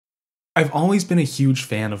I've always been a huge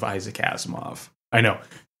fan of Isaac Asimov. I know,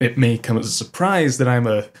 it may come as a surprise that I'm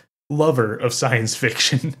a lover of science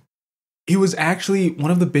fiction. He was actually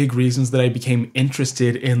one of the big reasons that I became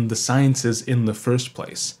interested in the sciences in the first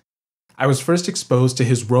place. I was first exposed to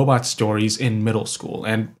his robot stories in middle school,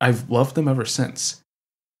 and I've loved them ever since.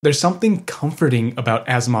 There's something comforting about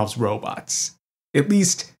Asimov's robots, at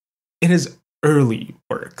least in his early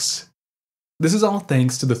works. This is all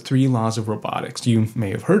thanks to the 3 laws of robotics. You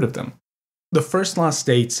may have heard of them. The first law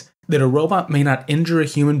states that a robot may not injure a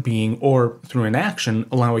human being or, through inaction,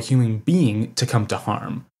 allow a human being to come to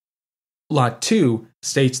harm. Law 2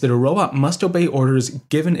 states that a robot must obey orders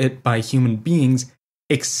given it by human beings,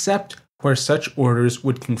 except where such orders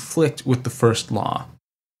would conflict with the first law.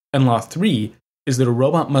 And Law 3 is that a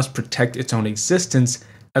robot must protect its own existence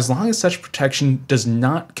as long as such protection does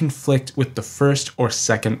not conflict with the first or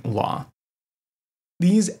second law.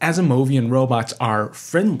 These Asimovian robots are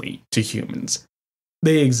friendly to humans.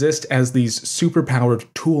 They exist as these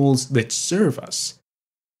superpowered tools that serve us.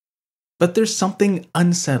 But there's something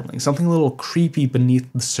unsettling, something a little creepy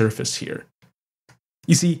beneath the surface here.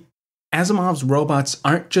 You see, Asimov's robots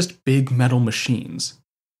aren't just big metal machines.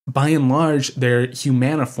 By and large, they're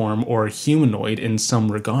humaniform or humanoid in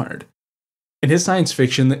some regard. In his science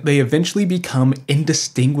fiction, they eventually become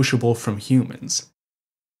indistinguishable from humans.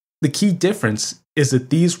 The key difference is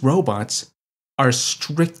that these robots are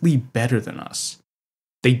strictly better than us.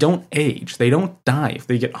 They don't age, they don't die. If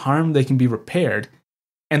they get harmed, they can be repaired,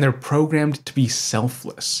 and they're programmed to be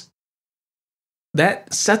selfless.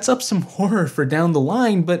 That sets up some horror for down the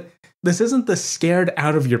line, but this isn't the scared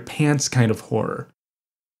out of your pants kind of horror.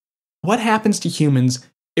 What happens to humans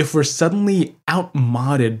if we're suddenly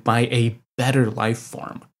outmodded by a better life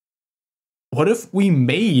form? What if we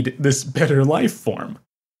made this better life form?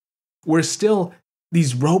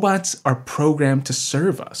 These robots are programmed to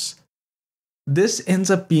serve us. This ends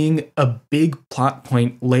up being a big plot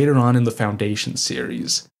point later on in the Foundation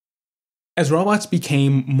series. As robots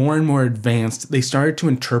became more and more advanced, they started to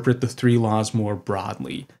interpret the 3 laws more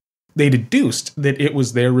broadly. They deduced that it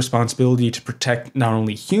was their responsibility to protect not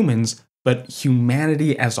only humans, but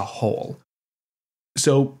humanity as a whole.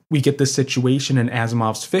 So we get this situation in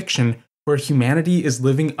Asimov's fiction where humanity is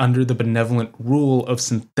living under the benevolent rule of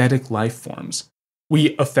synthetic life forms.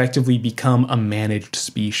 We effectively become a managed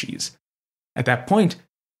species. At that point,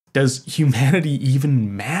 does humanity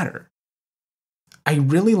even matter? I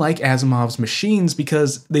really like Asimov's machines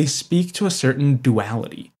because they speak to a certain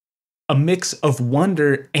duality, a mix of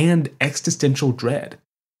wonder and existential dread.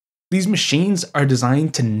 These machines are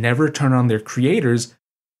designed to never turn on their creators,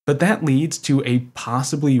 but that leads to a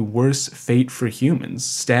possibly worse fate for humans: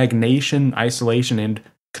 stagnation, isolation, and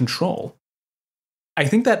control. I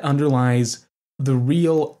think that underlies the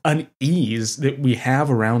real unease that we have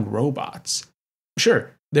around robots. Sure,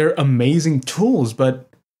 they're amazing tools, but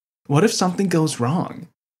what if something goes wrong?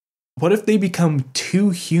 What if they become too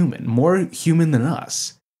human, more human than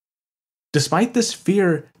us? Despite this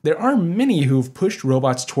fear, there are many who've pushed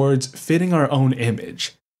robots towards fitting our own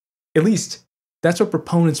image. At least, that's what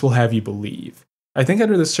proponents will have you believe. I think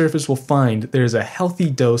under the surface we'll find there's a healthy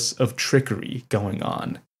dose of trickery going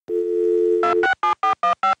on.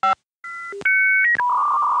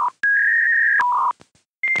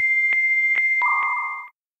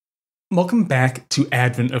 Welcome back to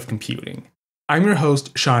Advent of Computing. I'm your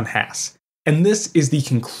host, Sean Hass, and this is the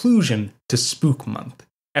conclusion to Spook Month,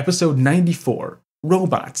 episode 94,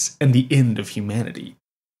 Robots and the End of Humanity.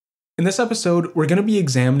 In this episode, we're going to be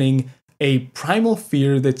examining a primal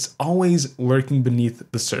fear that's always lurking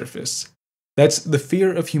beneath the surface. That's the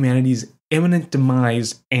fear of humanity's imminent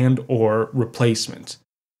demise and/or replacement.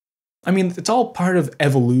 I mean, it's all part of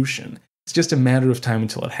evolution. It's just a matter of time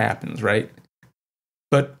until it happens, right?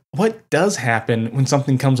 But what does happen when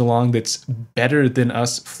something comes along that's better than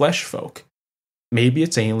us flesh folk? Maybe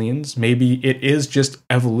it's aliens, maybe it is just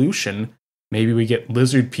evolution, maybe we get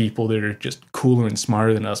lizard people that are just cooler and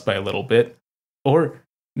smarter than us by a little bit, or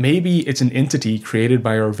maybe it's an entity created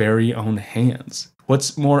by our very own hands.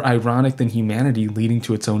 What's more ironic than humanity leading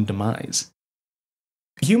to its own demise?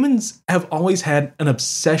 Humans have always had an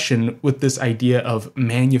obsession with this idea of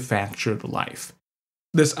manufactured life.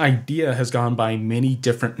 This idea has gone by many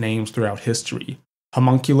different names throughout history: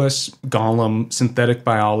 homunculus, golem, synthetic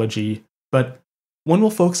biology, but one we'll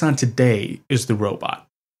focus on today is the robot.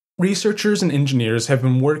 Researchers and engineers have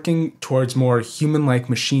been working towards more human-like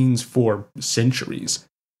machines for centuries,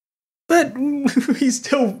 but we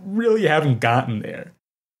still really haven't gotten there.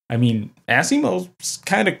 I mean, Asimov's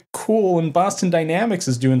kind of cool and Boston Dynamics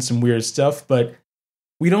is doing some weird stuff, but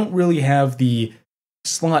we don't really have the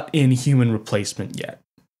slot-in human replacement yet.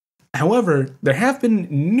 However, there have been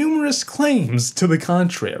numerous claims to the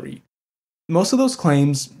contrary. Most of those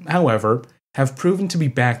claims, however, have proven to be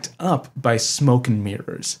backed up by smoke and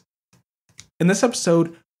mirrors. In this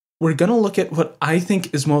episode, we're going to look at what I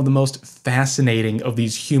think is one of the most fascinating of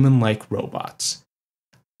these human-like robots.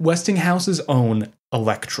 Westinghouse's own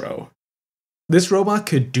Electro. This robot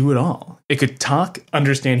could do it all. It could talk,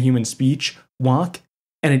 understand human speech, walk,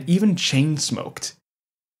 and it even chain smoked.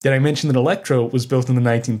 Did I mention that Electro was built in the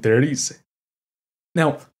 1930s?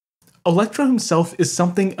 Now, Electro himself is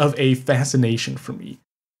something of a fascination for me.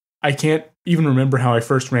 I can't even remember how I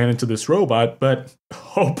first ran into this robot, but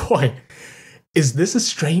oh boy, is this a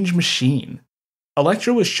strange machine.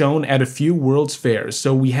 Electro was shown at a few World's Fairs,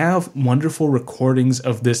 so we have wonderful recordings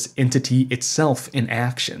of this entity itself in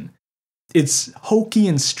action. It's hokey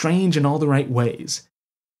and strange in all the right ways.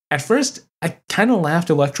 At first, I kind of laughed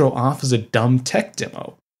Electro off as a dumb tech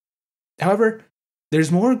demo. However,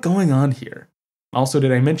 there's more going on here. Also,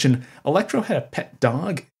 did I mention Electro had a pet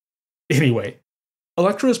dog? Anyway,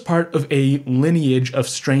 Electro is part of a lineage of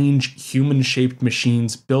strange human-shaped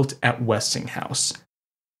machines built at Westinghouse.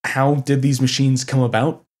 How did these machines come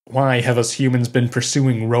about? Why have us humans been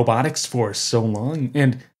pursuing robotics for so long?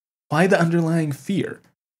 And why the underlying fear?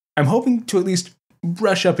 I'm hoping to at least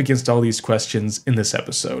brush up against all these questions in this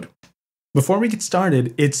episode. Before we get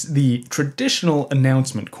started, it's the traditional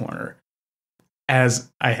announcement corner.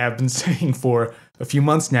 As I have been saying for a few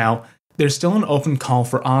months now, there's still an open call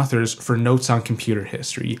for authors for Notes on Computer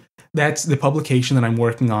History. That's the publication that I'm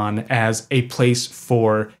working on as a place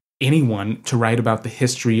for anyone to write about the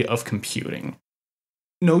history of computing.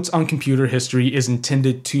 Notes on Computer History is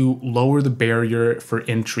intended to lower the barrier for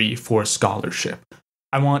entry for scholarship.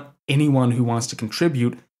 I want anyone who wants to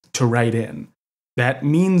contribute to write in. That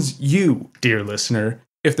means you, dear listener.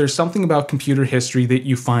 If there's something about computer history that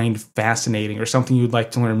you find fascinating or something you'd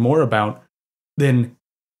like to learn more about, then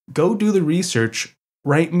go do the research,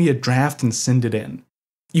 write me a draft, and send it in.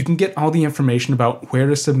 You can get all the information about where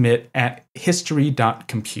to submit at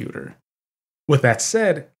history.computer. With that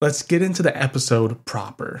said, let's get into the episode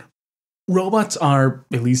proper. Robots are,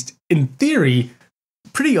 at least in theory,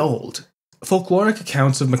 pretty old. Folkloric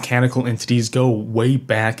accounts of mechanical entities go way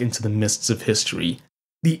back into the mists of history.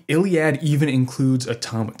 The Iliad even includes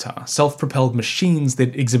automata, self-propelled machines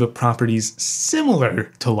that exhibit properties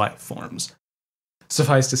similar to life forms.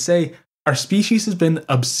 Suffice to say, our species has been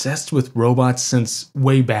obsessed with robots since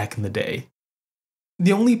way back in the day.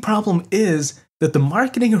 The only problem is that the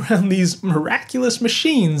marketing around these miraculous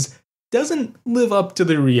machines doesn't live up to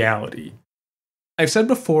the reality. I've said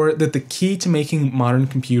before that the key to making modern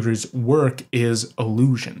computers work is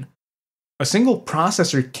illusion. A single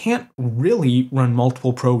processor can't really run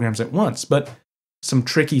multiple programs at once, but some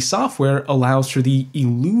tricky software allows for the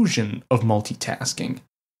illusion of multitasking.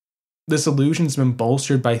 This illusion's been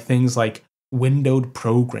bolstered by things like windowed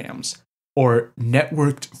programs, or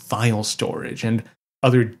networked file storage, and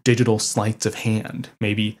other digital sleights of hand,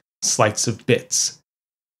 maybe sleights of bits.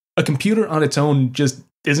 A computer on its own just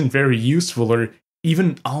isn't very useful or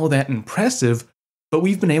even all that impressive, but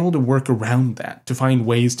we've been able to work around that to find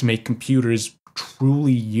ways to make computers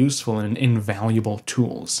truly useful and invaluable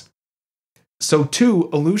tools. So too,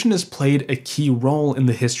 illusion has played a key role in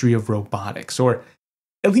the history of robotics, or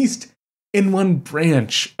at least in one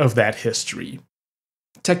branch of that history.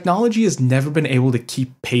 Technology has never been able to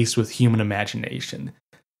keep pace with human imagination.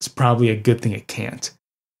 It's probably a good thing it can't.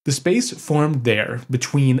 The space formed there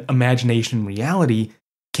between imagination and reality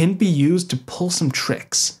can be used to pull some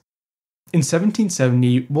tricks. In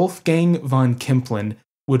 1770, Wolfgang von Kempelen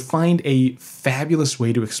would find a fabulous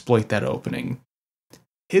way to exploit that opening.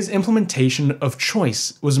 His implementation of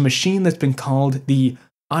choice was a machine that's been called the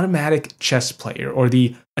automatic chess player, or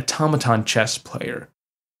the automaton chess player.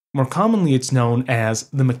 More commonly, it's known as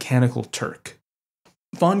the Mechanical Turk.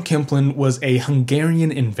 Von Kempelen was a Hungarian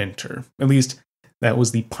inventor, at least that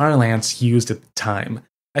was the parlance used at the time.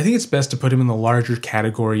 I think it's best to put him in the larger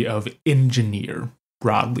category of engineer,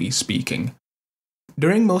 broadly speaking.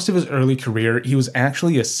 During most of his early career, he was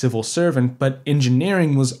actually a civil servant, but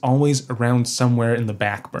engineering was always around somewhere in the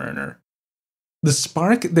back burner. The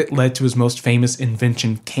spark that led to his most famous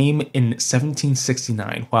invention came in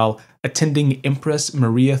 1769 while attending Empress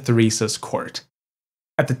Maria Theresa's court.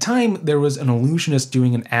 At the time, there was an illusionist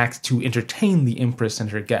doing an act to entertain the Empress and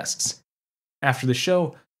her guests. After the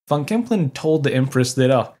show, von Kempelen told the Empress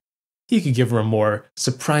that he could give her a more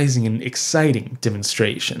surprising and exciting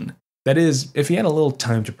demonstration. That is, if he had a little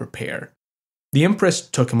time to prepare. The Empress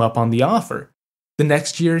took him up on the offer. The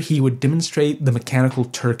next year, he would demonstrate the Mechanical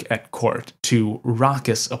Turk at court to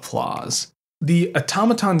raucous applause. The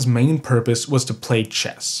automaton's main purpose was to play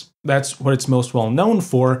chess. That's what it's most well known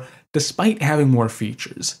for, despite having more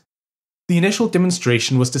features. The initial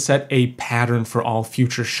demonstration was to set a pattern for all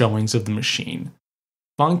future showings of the machine.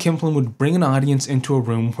 Von Kempelen would bring an audience into a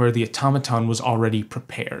room where the automaton was already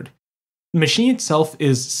prepared. The machine itself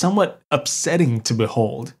is somewhat upsetting to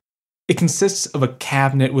behold. It consists of a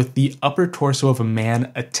cabinet with the upper torso of a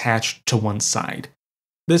man attached to one side.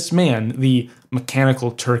 This man, the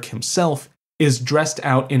mechanical Turk himself, is dressed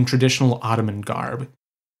out in traditional Ottoman garb.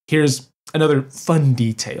 Here's another fun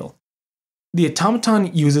detail. The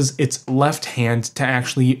automaton uses its left hand to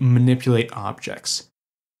actually manipulate objects,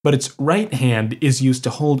 but its right hand is used to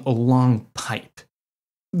hold a long pipe.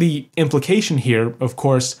 The implication here, of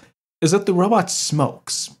course, is that the robot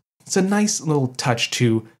smokes. It's a nice little touch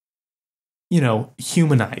to,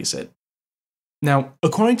 humanize it. Now,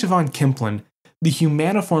 according to Von Kempelen, the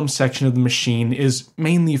humaniform section of the machine is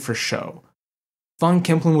mainly for show. Von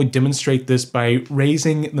Kempelen would demonstrate this by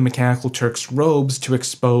raising the Mechanical Turk's robes to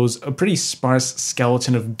expose a pretty sparse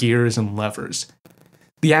skeleton of gears and levers.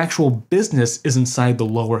 The actual business is inside the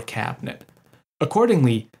lower cabinet.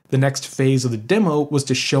 Accordingly, the next phase of the demo was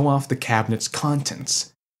to show off the cabinet's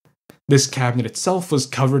contents. This cabinet itself was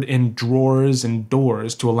covered in drawers and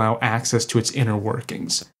doors to allow access to its inner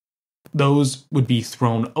workings. Those would be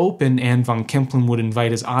thrown open, and Von Kempelen would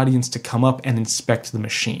invite his audience to come up and inspect the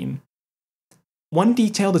machine. One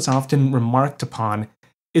detail that's often remarked upon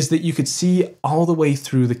is that you could see all the way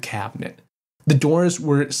through the cabinet. The doors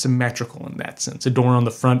were symmetrical in that sense. A door on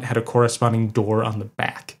the front had a corresponding door on the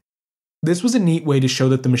back. This was a neat way to show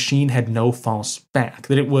that the machine had no false back,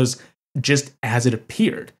 that it was just as it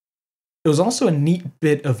appeared. It was also a neat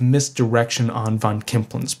bit of misdirection on Von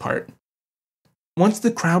Kempelen's part. Once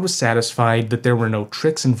the crowd was satisfied that there were no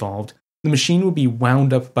tricks involved, the machine would be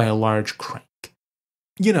wound up by a large crank.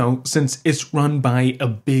 Since it's run by a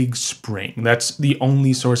big spring, that's the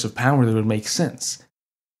only source of power that would make sense.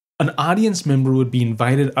 An audience member would be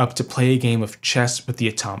invited up to play a game of chess with the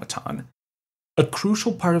automaton. A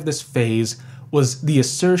crucial part of this phase was the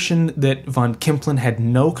assertion that Von Kempelen had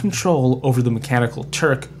no control over the Mechanical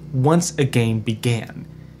Turk once a game began.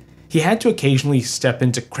 He had to occasionally step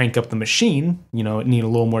in to crank up the machine, it needed a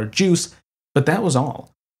little more juice, but that was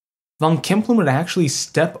all. Von Kempelen would actually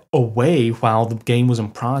step away while the game was in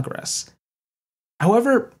progress.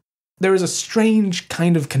 However, there is a strange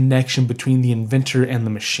kind of connection between the inventor and the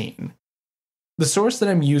machine. The source that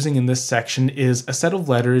I'm using in this section is a set of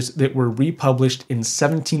letters that were republished in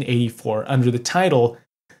 1784 under the title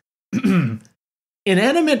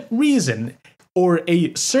Inanimate Reason, or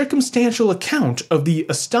a circumstantial account of the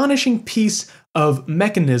astonishing piece of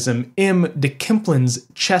mechanism M. de Kempelen's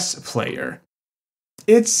chess player.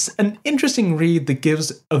 It's an interesting read that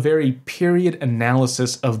gives a very period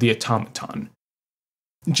analysis of the automaton.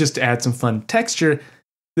 Just to add some fun texture,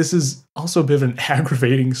 this is also a bit of an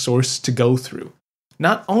aggravating source to go through.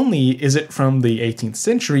 Not only is it from the 18th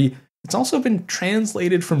century, it's also been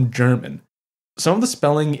translated from German. Some of the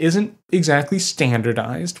spelling isn't exactly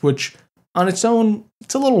standardized, which on its own,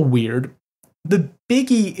 it's a little weird. The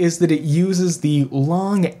biggie is that it uses the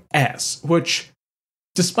long S, which,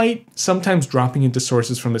 despite sometimes dropping into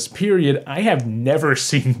sources from this period, I have never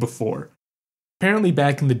seen before. Apparently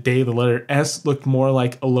back in the day, the letter S looked more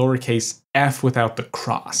like a lowercase f without the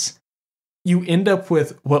cross. You end up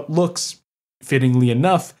with what looks, fittingly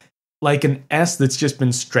enough, like an S that's just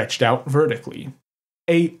been stretched out vertically.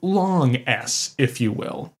 A long S, if you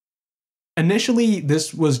will. Initially,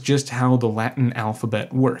 this was just how the Latin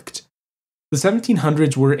alphabet worked. The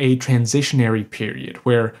 1700s were a transitionary period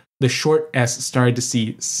where the short S started to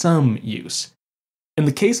see some use. In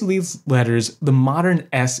the case of these letters, the modern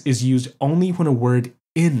S is used only when a word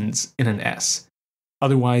ends in an S.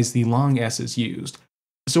 Otherwise, the long S is used.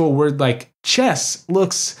 So a word like chess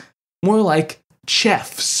looks more like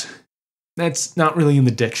chefs. That's not really in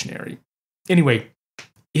the dictionary. Anyway,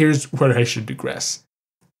 here's where I should digress.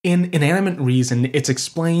 In Inanimate Reason, it's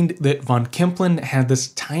explained that Von Kempelen had this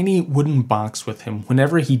tiny wooden box with him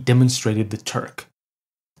whenever he demonstrated the Turk.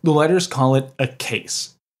 The letters call it a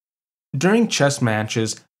case. During chess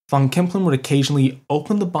matches, Von Kempelen would occasionally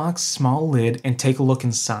open the box's small lid and take a look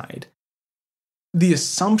inside. The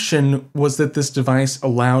assumption was that this device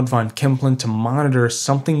allowed Von Kempelen to monitor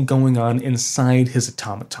something going on inside his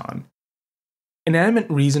automaton. Inanimate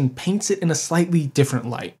Reason paints it in a slightly different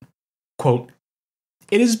light. Quote,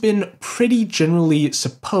 "It has been pretty generally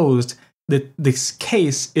supposed that this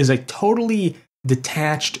case is a totally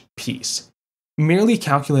detached piece, merely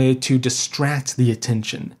calculated to distract the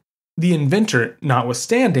attention. The inventor,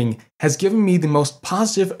 notwithstanding, has given me the most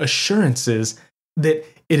positive assurances that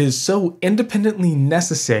it is so independently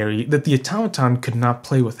necessary that the automaton could not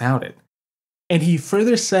play without it. And he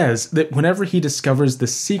further says that whenever he discovers the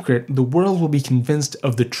secret, the world will be convinced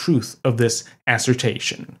of the truth of this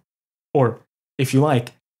assertion. Or, if you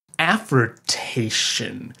like,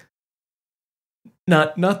 affirtation.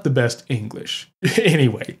 Not the best English.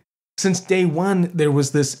 Anyway, since day one, there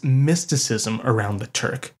was this mysticism around the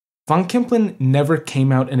Turk. Von Kempelen never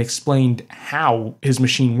came out and explained how his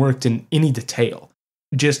machine worked in any detail,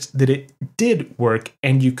 just that it did work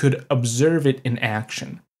and you could observe it in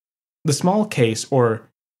action. The small case, or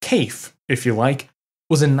caife, if you like,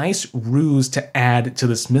 was a nice ruse to add to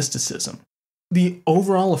this mysticism. The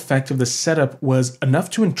overall effect of the setup was enough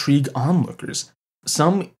to intrigue onlookers.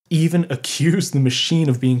 Some even accused the machine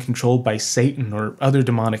of being controlled by Satan or other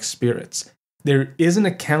demonic spirits. There is an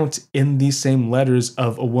account in these same letters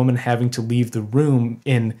of a woman having to leave the room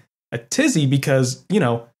in a tizzy because,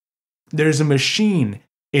 there's a machine,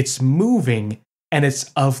 it's moving, and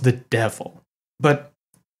it's of the devil. But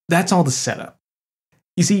that's all the setup.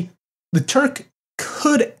 You see, the Turk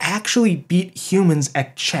could actually beat humans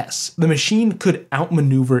at chess. The machine could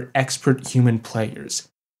outmaneuver expert human players.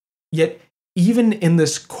 Yet, even in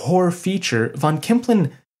this core feature, Von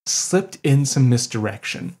Kempelen slipped in some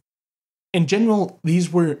misdirection. In general,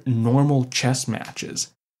 these were normal chess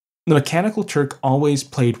matches. The Mechanical Turk always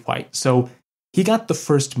played white, so he got the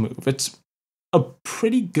first move. It's a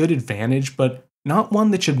pretty good advantage, but not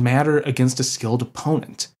one that should matter against a skilled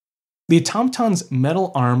opponent. The automaton's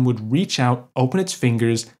metal arm would reach out, open its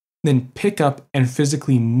fingers, then pick up and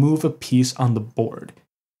physically move a piece on the board.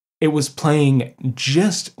 It was playing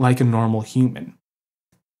just like a normal human.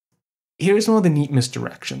 Here's one of the neat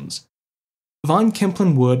misdirections. Von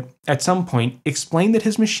Kempelen would, at some point, explain that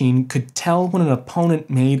his machine could tell when an opponent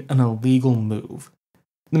made an illegal move.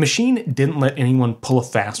 The machine didn't let anyone pull a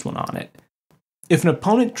fast one on it. If an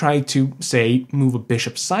opponent tried to, say, move a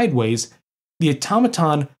bishop sideways, the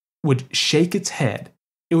automaton would shake its head.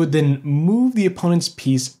 It would then move the opponent's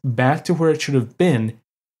piece back to where it should have been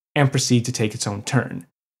and proceed to take its own turn.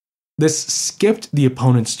 This skipped the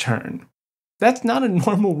opponent's turn. That's not a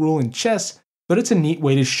normal rule in chess, but it's a neat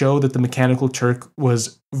way to show that the Mechanical Turk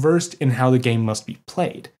was versed in how the game must be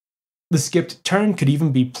played. The skipped turn could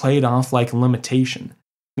even be played off like a limitation.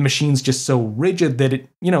 The machine's just so rigid that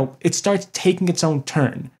it starts taking its own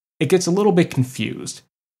turn. It gets a little bit confused.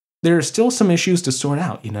 There are still some issues to sort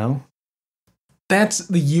out, That's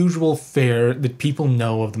the usual fare that people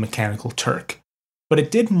know of the Mechanical Turk. But it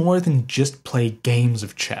did more than just play games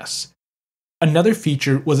of chess. Another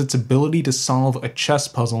feature was its ability to solve a chess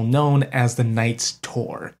puzzle known as the Knight's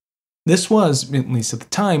Tour. This was, at least at the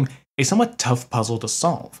time, a somewhat tough puzzle to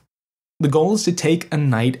solve. The goal is to take a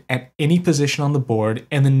knight at any position on the board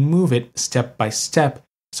and then move it step by step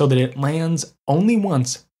so that it lands only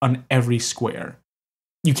once on every square.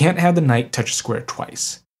 You can't have the knight touch a square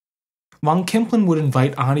twice. Von Kempelen would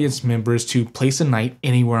invite audience members to place a knight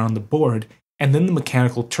anywhere on the board, and then the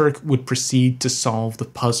Mechanical Turk would proceed to solve the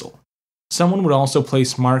puzzle. Someone would also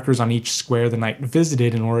place markers on each square the knight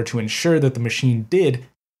visited in order to ensure that the machine did,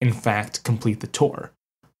 in fact, complete the tour.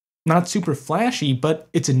 Not super flashy, but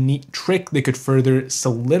it's a neat trick that could further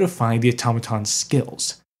solidify the automaton's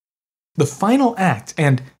skills. The final act,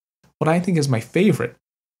 and what I think is my favorite,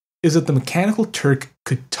 is that the Mechanical Turk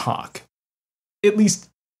could talk. At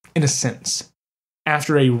least, in a sense.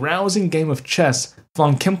 After a rousing game of chess,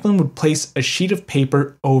 Von Kempelen would place a sheet of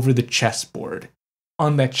paper over the chessboard.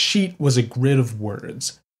 On that sheet was a grid of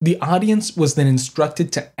words. The audience was then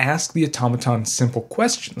instructed to ask the automaton simple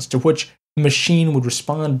questions, to which the machine would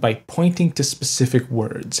respond by pointing to specific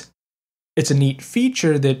words. It's a neat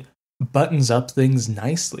feature that buttons up things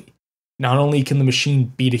nicely. Not only can the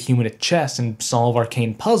machine beat a human at chess and solve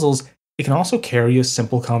arcane puzzles, it can also carry a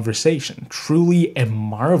simple conversation, truly a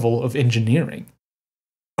marvel of engineering.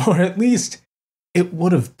 Or at least, it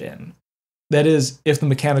would have been. That is, if the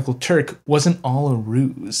Mechanical Turk wasn't all a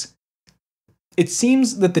ruse. It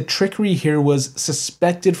seems that the trickery here was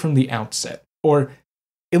suspected from the outset, or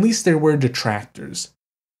at least there were detractors.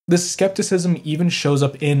 This skepticism even shows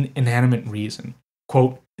up in Inanimate Reason.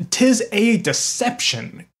 Quote, "'Tis a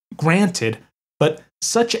deception, granted, but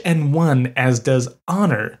such an one as does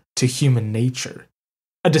honor to human nature.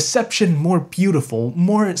 A deception more beautiful,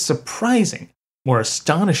 more surprising, more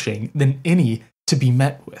astonishing than any to be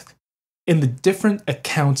met with in the different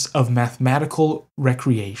accounts of mathematical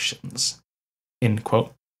recreations." End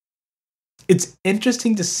quote. It's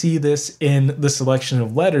interesting to see this in the selection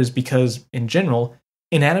of letters because, in general,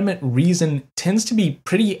 Inanimate Reason tends to be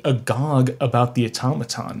pretty agog about the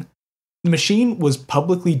automaton. The machine was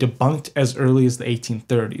publicly debunked as early as the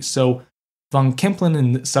 1830s, so Von Kempelen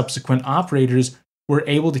and subsequent operators were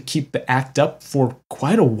able to keep the act up for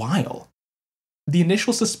quite a while. The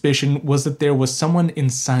initial suspicion was that there was someone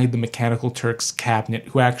inside the Mechanical Turk's cabinet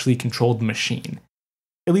who actually controlled the machine.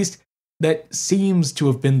 At least, that seems to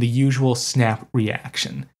have been the usual snap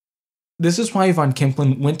reaction. This is why Von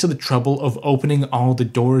Kempelen went to the trouble of opening all the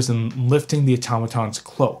doors and lifting the automaton's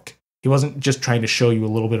cloak. He wasn't just trying to show you a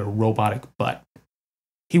little bit of robotic butt.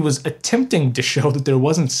 He was attempting to show that there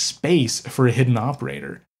wasn't space for a hidden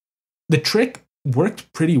operator. The trick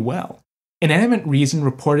worked pretty well. Inanimate Reason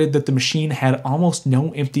reported that the machine had almost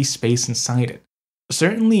no empty space inside it.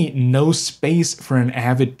 Certainly no space for an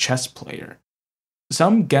avid chess player.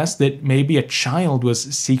 Some guessed that maybe a child was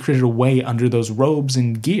secreted away under those robes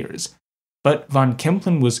and gears, but Von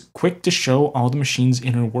Kempelen was quick to show all the machine's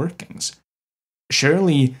inner workings.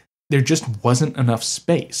 Surely, there just wasn't enough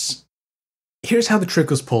space. Here's how the trick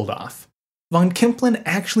was pulled off. Von Kempelen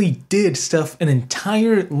actually did stuff an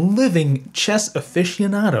entire living chess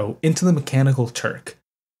aficionado into the Mechanical Turk.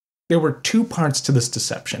 There were two parts to this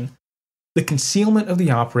deception: the concealment of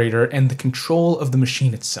the operator and the control of the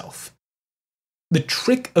machine itself. The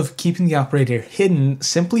trick of keeping the operator hidden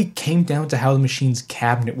simply came down to how the machine's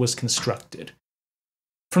cabinet was constructed.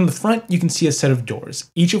 From the front, you can see a set of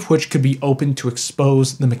doors, each of which could be opened to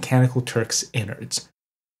expose the Mechanical Turk's innards.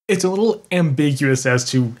 It's a little ambiguous as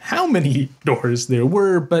to how many doors there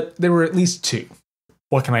were, but there were at least two.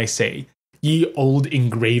 What can I say? Ye old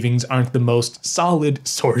engravings aren't the most solid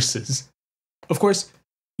sources. Of course,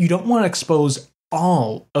 you don't want to expose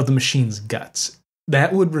all of the machine's guts.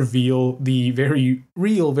 That would reveal the very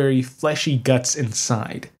real, very fleshy guts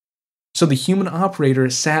inside. So the human operator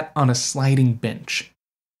sat on a sliding bench.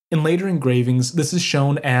 In later engravings, this is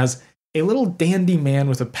shown as a little dandy man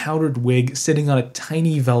with a powdered wig sitting on a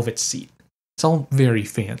tiny velvet seat. It's all very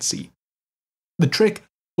fancy. The trick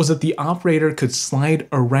was that the operator could slide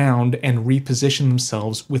around and reposition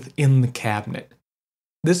themselves within the cabinet.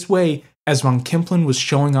 This way, as Von Kempelen was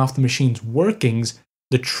showing off the machine's workings,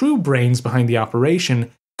 the true brains behind the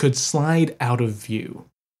operation could slide out of view.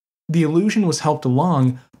 The illusion was helped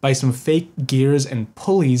along by some fake gears and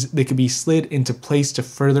pulleys that could be slid into place to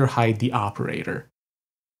further hide the operator.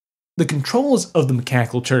 The controls of the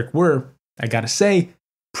Mechanical Turk were, I gotta say,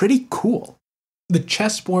 pretty cool. The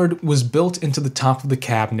chessboard was built into the top of the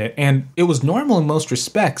cabinet, and it was normal in most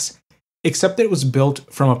respects, except that it was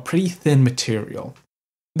built from a pretty thin material.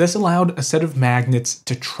 This allowed a set of magnets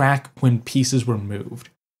to track when pieces were moved.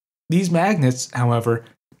 These magnets, however,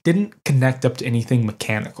 didn't connect up to anything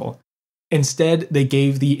mechanical. Instead, they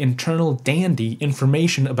gave the internal dandy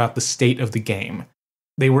information about the state of the game.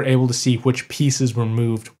 They were able to see which pieces were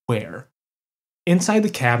moved where. Inside the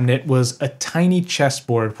cabinet was a tiny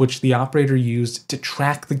chessboard which the operator used to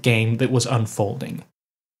track the game that was unfolding.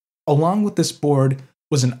 Along with this board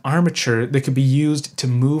was an armature that could be used to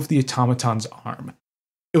move the automaton's arm.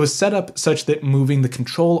 It was set up such that moving the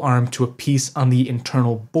control arm to a piece on the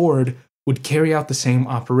internal board would carry out the same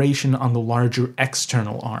operation on the larger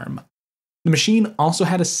external arm. The machine also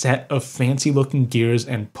had a set of fancy-looking gears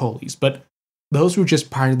and pulleys, but those were just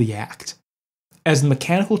part of the act. As the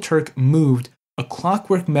Mechanical Turk moved, a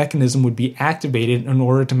clockwork mechanism would be activated in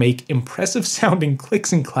order to make impressive-sounding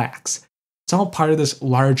clicks and clacks. It's all part of this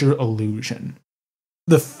larger illusion.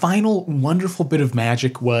 The final wonderful bit of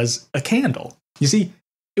magic was a candle. You see,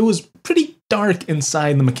 it was pretty dark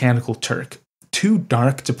inside the Mechanical Turk, too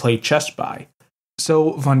dark to play chess by.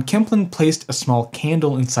 So Von Kempelen placed a small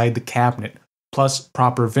candle inside the cabinet, plus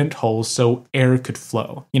proper vent holes so air could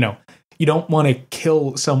flow. You don't want to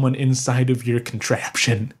kill someone inside of your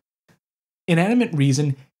contraption. Inanimate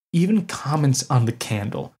Reason even comments on the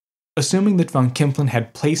candle, assuming that Von Kempelen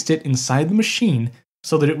had placed it inside the machine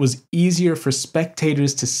so that it was easier for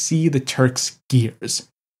spectators to see the Turk's gears.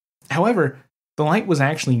 However, the light was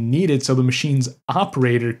actually needed so the machine's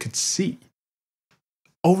operator could see.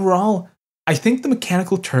 Overall, I think the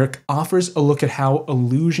Mechanical Turk offers a look at how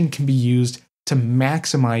illusion can be used to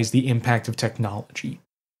maximize the impact of technology.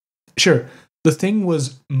 Sure, the thing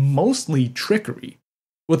was mostly trickery.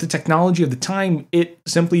 With the technology of the time, it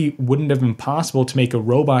simply wouldn't have been possible to make a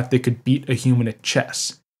robot that could beat a human at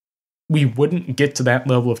chess. We wouldn't get to that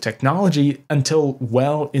level of technology until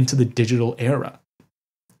well into the digital era.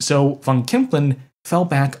 So Von Kempelen fell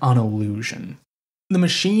back on illusion. The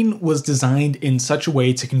machine was designed in such a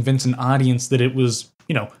way to convince an audience that it was,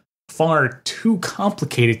 far too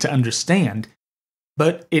complicated to understand,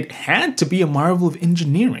 but it had to be a marvel of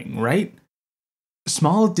engineering, right?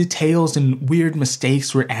 Small details and weird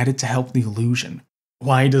mistakes were added to help the illusion.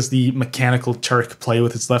 Why does the Mechanical Turk play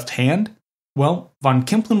with its left hand? Well, von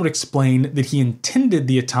Kempelen would explain that he intended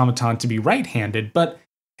the automaton to be right-handed, but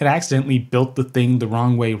had accidentally built the thing the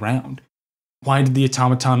wrong way round. Why did the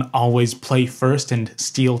automaton always play first and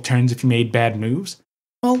steal turns if he made bad moves?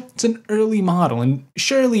 Well, it's an early model, and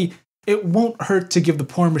surely it won't hurt to give the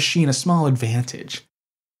poor machine a small advantage.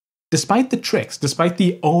 Despite the tricks, despite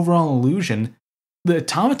the overall illusion, the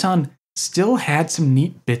automaton still had some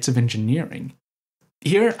neat bits of engineering.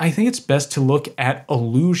 Here, I think it's best to look at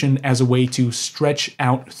illusion as a way to stretch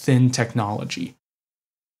out thin technology.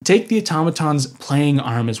 Take the automaton's playing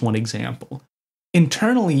arm as one example.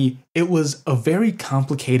 Internally, it was a very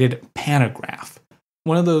complicated pantograph,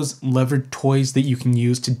 one of those levered toys that you can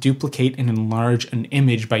use to duplicate and enlarge an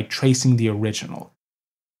image by tracing the original.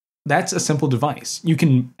 That's a simple device. You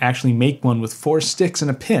can actually make one with 4 sticks and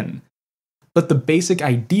a pin, but the basic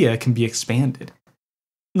idea can be expanded.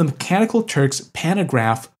 The Mechanical Turk's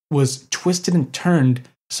pantograph was twisted and turned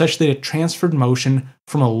such that it transferred motion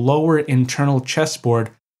from a lower internal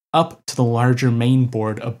chessboard up to the larger main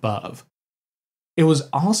board above. It was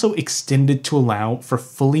also extended to allow for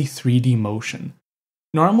fully 3D motion.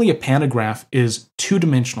 Normally, a pantograph is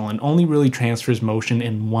 2-dimensional and only really transfers motion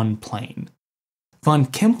in one plane. Von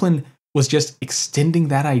Kempelen was just extending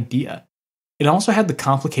that idea. It also had the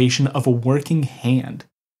complication of a working hand.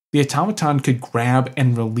 The automaton could grab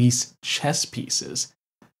and release chess pieces.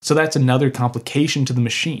 So that's another complication to the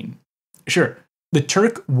machine. Sure, the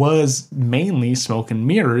Turk was mainly smoke and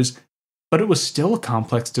mirrors, but it was still a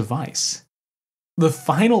complex device. The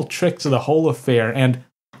final trick to the whole affair, and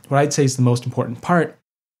what I'd say is the most important part,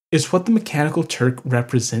 is what the Mechanical Turk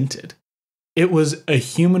represented. It was a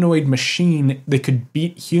humanoid machine that could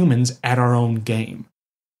beat humans at our own game.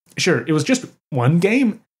 Sure, it was just one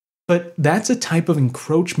game, but that's a type of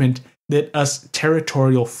encroachment that us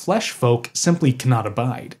territorial flesh folk simply cannot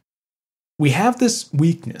abide. We have this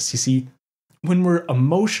weakness, you see. When we're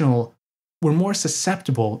emotional, we're more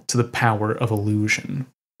susceptible to the power of illusion.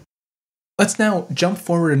 Let's now jump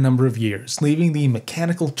forward a number of years, leaving the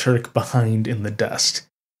Mechanical Turk behind in the dust.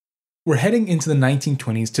 We're heading into the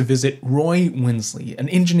 1920s to visit Roy Winsley, an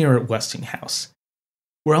engineer at Westinghouse.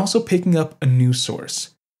 We're also picking up a new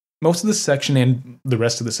source. Most of this section and the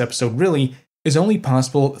rest of this episode really is only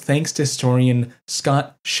possible thanks to historian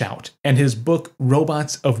Scott Shout and his book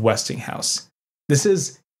Robots of Westinghouse. This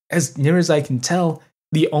is, as near as I can tell,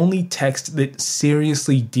 the only text that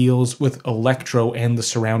seriously deals with Electro and the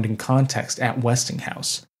surrounding context at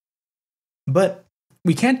Westinghouse. But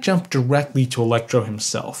we can't jump directly to Electro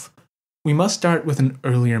himself. We must start with an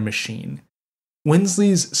earlier machine,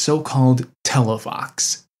 Winsley's so-called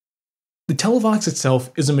Televox. The Televox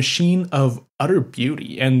itself is a machine of utter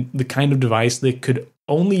beauty and the kind of device that could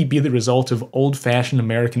only be the result of old-fashioned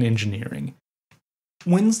American engineering.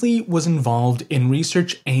 Winsley was involved in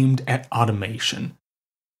research aimed at automation.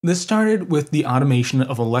 This started with the automation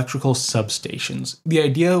of electrical substations. The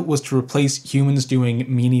idea was to replace humans doing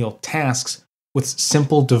menial tasks with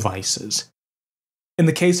simple devices. In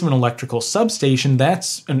the case of an electrical substation,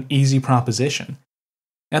 that's an easy proposition.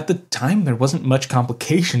 At the time, there wasn't much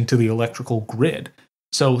complication to the electrical grid,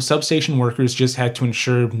 so substation workers just had to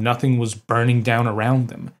ensure nothing was burning down around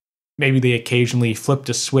them. Maybe they occasionally flipped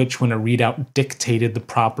a switch when a readout dictated the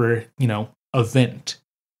proper, event.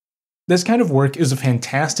 This kind of work is a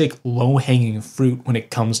fantastic low-hanging fruit when it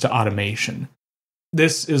comes to automation.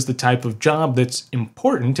 This is the type of job that's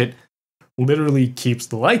important. It literally keeps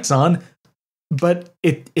the lights on, but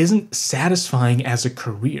it isn't satisfying as a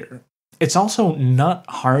career. It's also not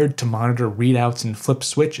hard to monitor readouts and flip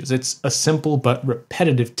switches. It's a simple but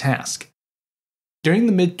repetitive task. During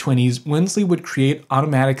the mid-20s, Winsley would create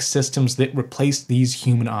automatic systems that replaced these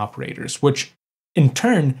human operators, which, in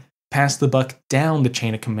turn, passed the buck down the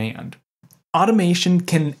chain of command. Automation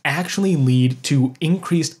can actually lead to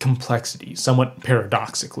increased complexity, somewhat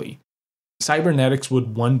paradoxically. Cybernetics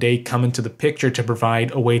would one day come into the picture to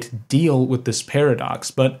provide a way to deal with this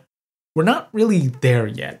paradox, but we're not really there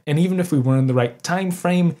yet, and even if we were in the right time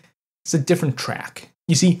frame, it's a different track.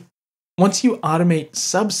 You see, once you automate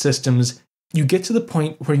subsystems, you get to the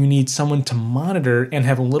point where you need someone to monitor and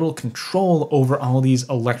have a little control over all these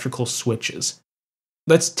electrical switches.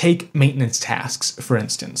 Let's take maintenance tasks, for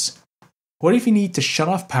instance. What if you need to shut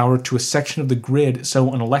off power to a section of the grid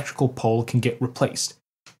so an electrical pole can get replaced?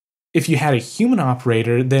 If you had a human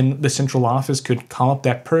operator, then the central office could call up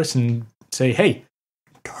that person and say, hey,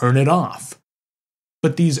 turn it off.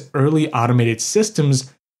 But these early automated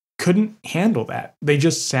systems couldn't handle that. They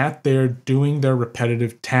just sat there doing their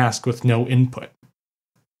repetitive task with no input.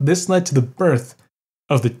 This led to the birth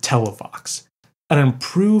of the Televox, an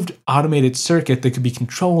improved automated circuit that could be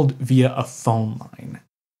controlled via a phone line.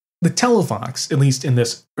 The Televox, at least in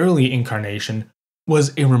this early incarnation,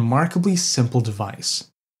 was a remarkably simple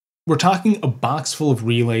device. We're talking a box full of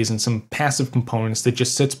relays and some passive components that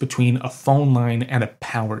just sits between a phone line and a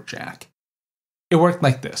power jack. It worked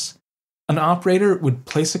like this. An operator would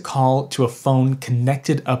place a call to a phone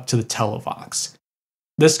connected up to the Televox.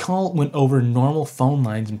 This call went over normal phone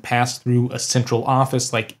lines and passed through a central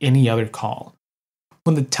office like any other call.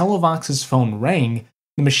 When the Televox's phone rang,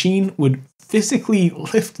 the machine would physically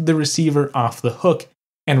lift the receiver off the hook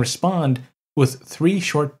and respond with 3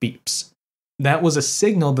 short beeps. That was a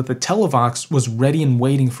signal that the Televox was ready and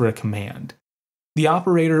waiting for a command. The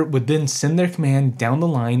operator would then send their command down the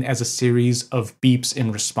line as a series of beeps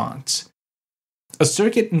in response. A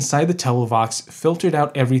circuit inside the Televox filtered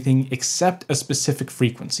out everything except a specific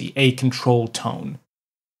frequency, a control tone.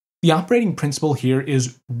 The operating principle here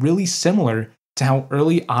is really similar to how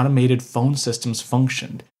early automated phone systems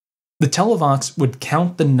functioned. The Televox would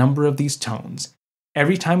count the number of these tones.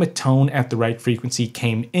 Every time a tone at the right frequency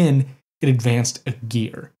came in, it advanced a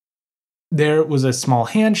gear. There was a small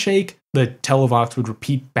handshake. The Televox would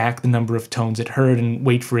repeat back the number of tones it heard and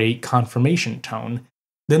wait for a confirmation tone.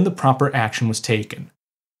 Then the proper action was taken.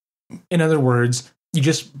 In other words, you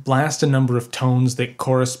just blast a number of tones that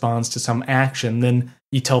corresponds to some action, then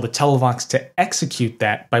you tell the Televox to execute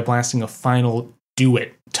that by blasting a final do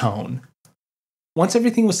it tone. Once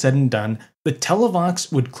everything was said and done, the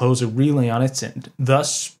Televox would close a relay on its end,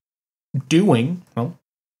 thus doing,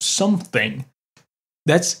 something.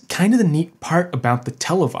 That's kind of the neat part about the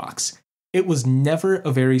Televox. It was never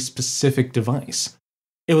a very specific device.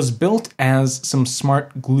 It was built as some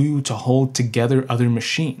smart glue to hold together other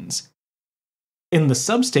machines. In the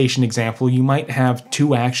substation example, you might have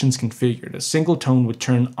 2 actions configured. A single tone would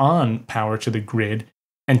turn on power to the grid,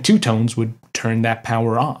 and 2 tones would turn that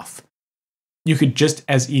power off. You could just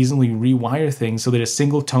as easily rewire things so that a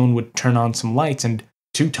single tone would turn on some lights and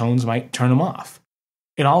 2 tones might turn them off.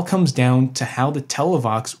 It all comes down to how the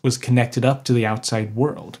Televox was connected up to the outside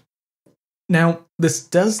world. Now, this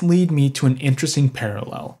does lead me to an interesting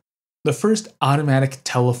parallel: the first automatic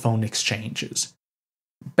telephone exchanges.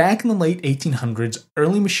 Back in the late 1800s,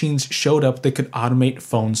 early machines showed up that could automate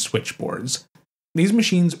phone switchboards. These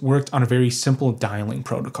machines worked on a very simple dialing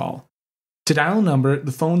protocol. To dial a number,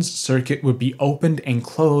 the phone's circuit would be opened and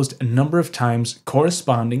closed a number of times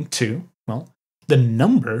corresponding to, the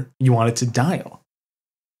number you wanted to dial.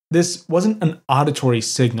 This wasn't an auditory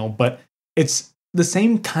signal, but it's the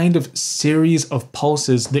same kind of series of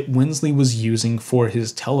pulses that Winsley was using for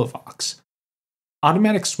his Televox.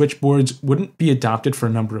 Automatic switchboards wouldn't be adopted for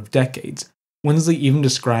a number of decades. Winsley even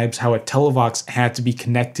describes how a Televox had to be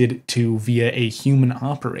connected to via a human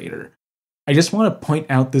operator. I just want to point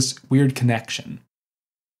out this weird connection.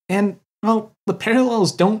 And, the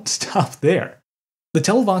parallels don't stop there. The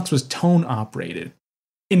Televox was tone operated.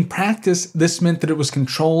 In practice, this meant that it was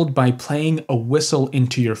controlled by playing a whistle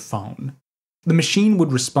into your phone. The machine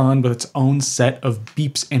would respond with its own set of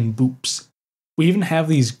beeps and boops. We even have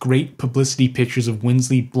these great publicity pictures of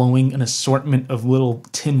Winsley blowing an assortment of little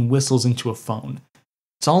tin whistles into a phone.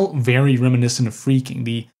 It's all very reminiscent of phreaking,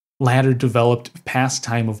 the latter developed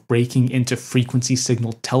pastime of breaking into frequency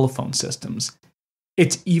signal telephone systems.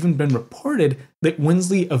 It's even been reported that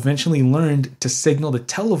Winsley eventually learned to signal the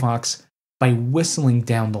Televox by whistling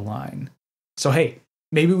down the line. So hey,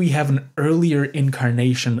 maybe we have an earlier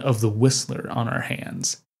incarnation of the Whistler on our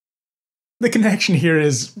hands. The connection here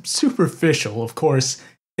is superficial, of course.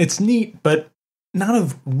 It's neat, but not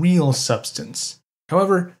of real substance.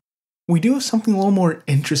 However, we do have something a little more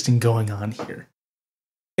interesting going on here.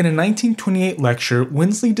 In a 1928 lecture,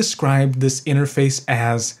 Winsley described this interface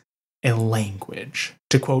as a language.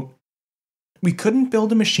 To quote, "We couldn't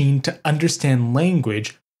build a machine to understand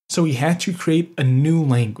language, so we had to create a new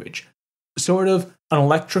language. Sort of an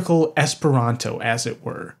electrical Esperanto, as it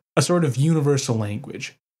were. A sort of universal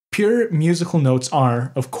language. Pure musical notes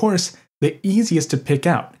are, of course, the easiest to pick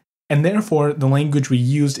out, and therefore the language we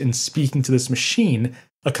used in speaking to this machine,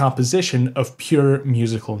 a composition of pure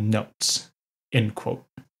musical notes." End quote.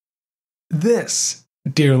 This,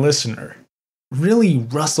 dear listener, really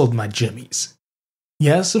rustled my jimmies.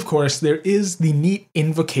 Yes, of course, there is the neat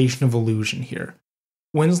invocation of illusion here.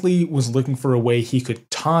 Winsley was looking for a way he could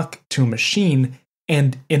talk to a machine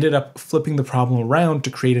and ended up flipping the problem around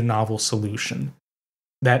to create a novel solution.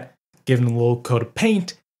 That, given a little coat of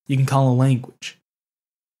paint, you can call a language.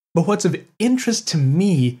 But what's of interest to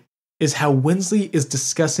me is how Winsley is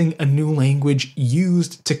discussing a new language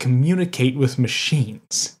used to communicate with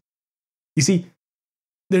machines. You see,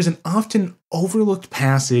 there's an often overlooked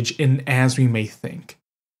passage in As We May Think.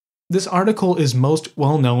 This article is most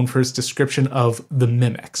well known for its description of the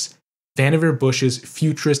mimics, Vannevar Bush's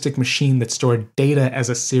futuristic machine that stored data as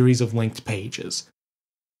a series of linked pages.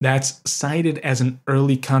 That's cited as an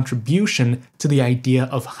early contribution to the idea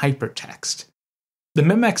of hypertext. The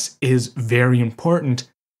Memex is very important,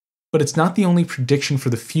 but it's not the only prediction for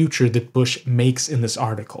the future that Bush makes in this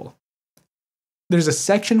article. There's a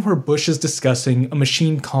section where Bush is discussing a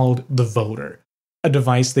machine called the Voder, a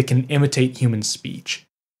device that can imitate human speech.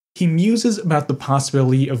 He muses about the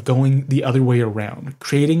possibility of going the other way around,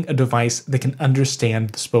 creating a device that can understand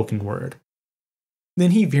the spoken word.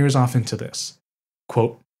 Then he veers off into this,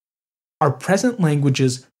 quote, "Our present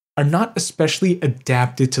languages are not especially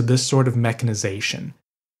adapted to this sort of mechanization.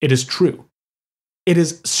 It is true. It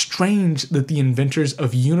is strange that the inventors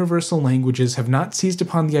of universal languages have not seized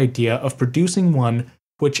upon the idea of producing one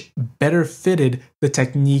which better fitted the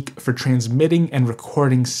technique for transmitting and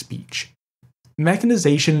recording speech.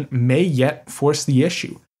 Mechanization may yet force the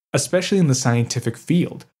issue, especially in the scientific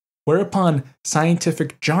field, whereupon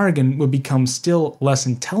scientific jargon would become still less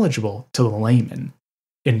intelligible to the layman."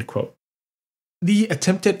 End quote. The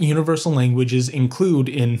attempt at universal languages include,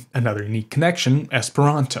 in another neat connection,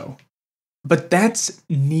 Esperanto. But that's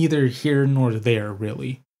neither here nor there,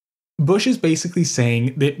 really. Bush is basically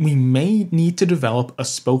saying that we may need to develop a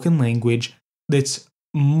spoken language that's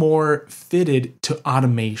more fitted to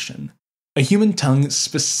automation, a human tongue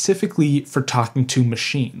specifically for talking to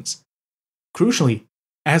machines. Crucially,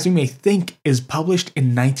 As We May Think is published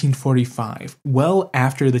in 1945, well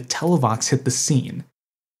after the Televox hit the scene.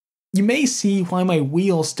 You may see why my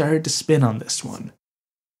wheel started to spin on this one.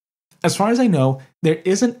 As far as I know, there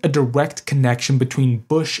isn't a direct connection between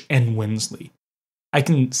Bush and Winsley. I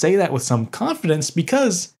can say that with some confidence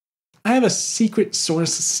because I have a secret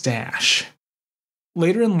source stash.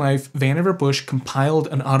 Later in life, Vannevar Bush compiled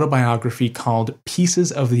an autobiography called Pieces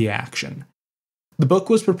of the Action. The book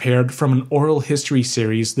was prepared from an oral history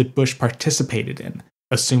series that Bush participated in,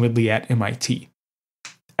 assumedly at MIT.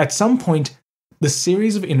 At some point, the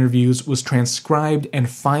series of interviews was transcribed and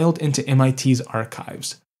filed into MIT's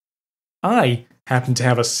archives. I happen to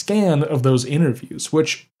have a scan of those interviews,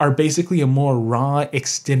 which are basically a more raw,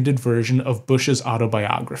 extended version of Bush's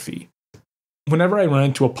autobiography. Whenever I run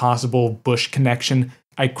into a possible Bush connection,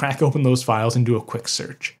 I crack open those files and do a quick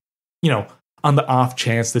search. On the off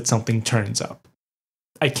chance that something turns up.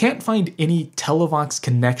 I can't find any Televox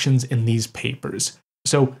connections in these papers,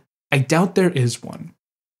 so I doubt there is one.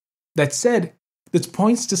 That said, this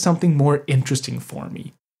points to something more interesting for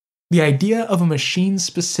me. The idea of a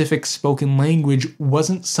machine-specific spoken language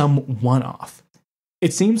wasn't some one-off.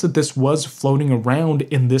 It seems that this was floating around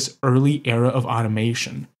in this early era of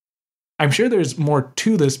automation. I'm sure there's more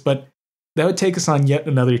to this, but that would take us on yet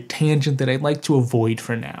another tangent that I'd like to avoid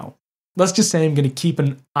for now. Let's just say I'm going to keep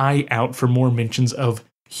an eye out for more mentions of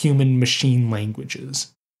human-machine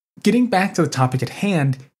languages. Getting back to the topic at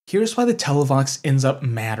hand, here's why the Televox ends up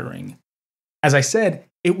mattering. As I said,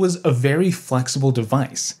 it was a very flexible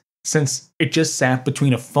device. Since it just sat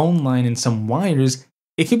between a phone line and some wires,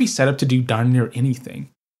 it could be set up to do darn near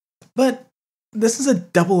anything. But this is a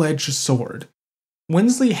double-edged sword.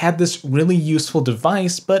 Winsley had this really useful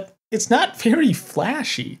device, but it's not very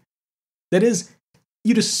flashy. That is,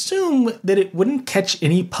 you'd assume that it wouldn't catch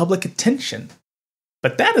any public attention.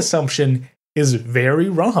 But that assumption is very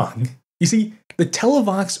wrong. You see, the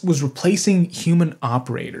Televox was replacing human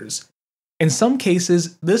operators. In some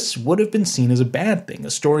cases, this would have been seen as a bad thing, a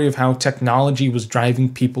story of how technology was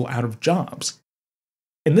driving people out of jobs.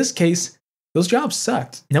 In this case, those jobs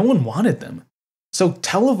sucked. No one wanted them. So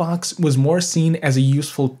Televox was more seen as a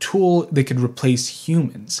useful tool that could replace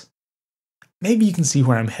humans. Maybe you can see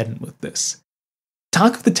where I'm heading with this.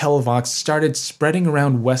 Talk of the Televox started spreading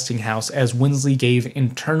around Westinghouse as Winsley gave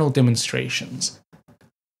internal demonstrations.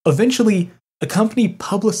 Eventually, a company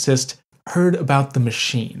publicist heard about the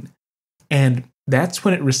machine. And that's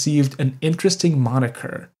when it received an interesting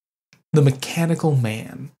moniker, the Mechanical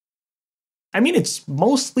Man. I mean, it's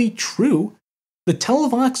mostly true. The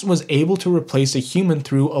Televox was able to replace a human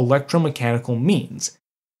through electromechanical means.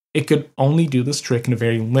 It could only do this trick in a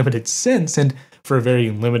very limited sense and for a very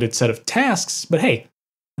limited set of tasks, but hey,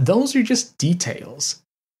 those are just details.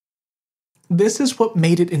 This is what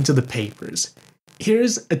made it into the papers.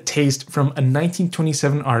 Here's a taste from a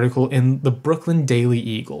 1927 article in the Brooklyn Daily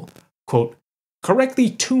Eagle. Quote, "Correctly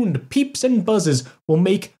tuned peeps and buzzes will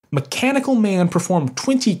make Mechanical Man perform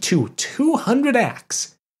 200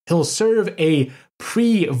 acts. He'll serve a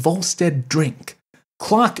pre-Volstead drink,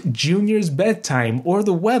 clock Junior's bedtime or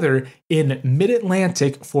the weather in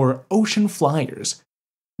mid-Atlantic for ocean flyers.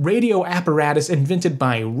 Radio apparatus invented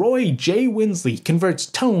by Roy J. Winsley converts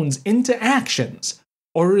tones into actions.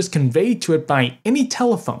 Orders conveyed to it by any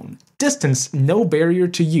telephone, distance no barrier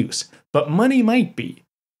to use, but money might be.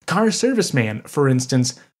 Car Serviceman, for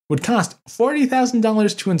instance, would cost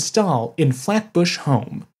 $40,000 to install in Flatbush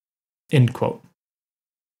Home. End quote.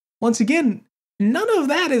 Once again, none of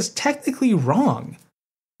that is technically wrong.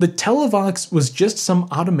 The Televox was just some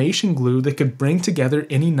automation glue that could bring together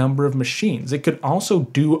any number of machines. It could also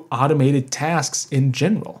do automated tasks in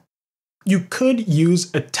general. You could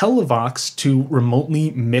use a Televox to remotely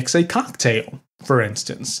mix a cocktail, for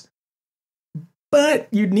instance. But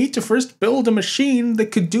you'd need to first build a machine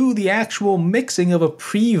that could do the actual mixing of a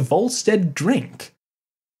pre-Volstead drink.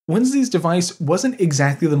 Winsley's device wasn't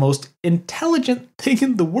exactly the most intelligent thing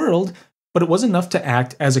in the world, but it was enough to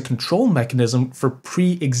act as a control mechanism for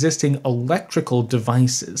pre-existing electrical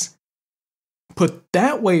devices. Put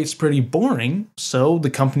that way, it's pretty boring, so the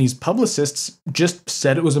company's publicists just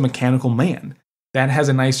said it was a mechanical man. That has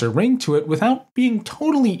a nicer ring to it without being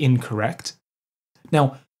totally incorrect.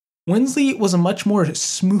 Now, Winsley was a much more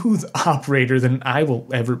smooth operator than I will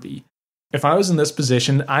ever be. If I was in this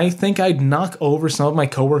position, I think I'd knock over some of my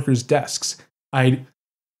coworkers' desks. I'd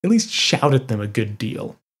at least shout at them a good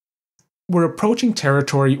deal. We're approaching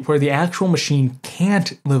territory where the actual machine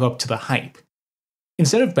can't live up to the hype.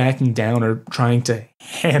 Instead of backing down or trying to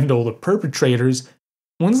handle the perpetrators,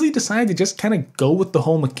 Winsley decided to just kind of go with the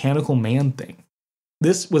whole mechanical man thing.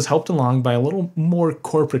 This was helped along by a little more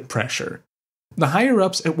corporate pressure. The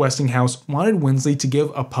higher-ups at Westinghouse wanted Winsley to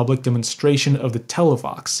give a public demonstration of the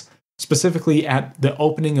Televox, specifically at the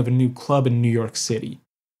opening of a new club in New York City.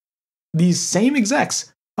 These same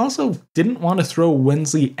execs also didn't want to throw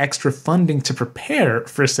Winsley extra funding to prepare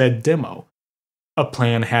for said demo. A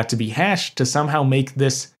plan had to be hashed to somehow make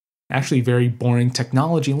this actually very boring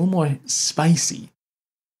technology a little more spicy.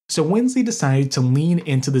 So Winsley decided to lean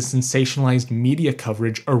into the sensationalized media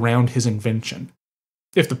coverage around his invention.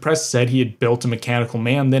 If the press said he had built a mechanical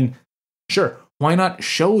man, then sure, why not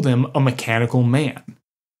show them a mechanical man?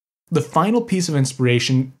 The final piece of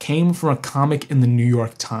inspiration came from a comic in the New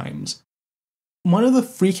York Times. One of the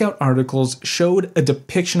freakout articles showed a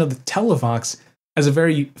depiction of the Televox as a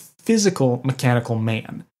very physical mechanical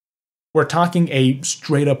man. We're talking a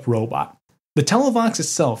straight-up robot. The Televox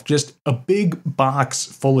itself, just a big box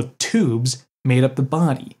full of tubes, made up the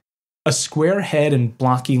body. A square head and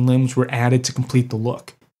blocky limbs were added to complete the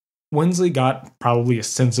look. Winsley got probably a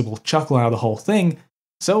sensible chuckle out of the whole thing,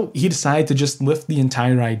 so he decided to just lift the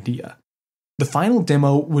entire idea. The final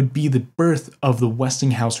demo would be the birth of the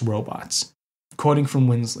Westinghouse robots. Quoting from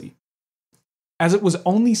Winsley, "As it was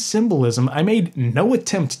only symbolism, I made no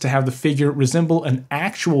attempt to have the figure resemble an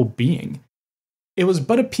actual being. It was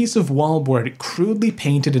but a piece of wallboard crudely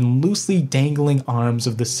painted and loosely dangling arms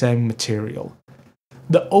of the same material.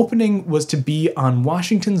 The opening was to be on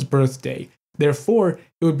Washington's birthday, therefore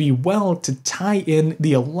it would be well to tie in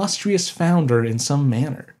the illustrious founder in some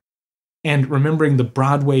manner. And remembering the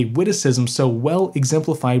Broadway witticism so well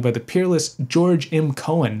exemplified by the peerless George M.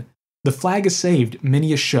 Cohan, the flag is saved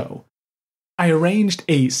many a show. I arranged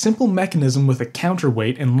a simple mechanism with a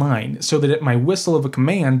counterweight and line so that at my whistle of a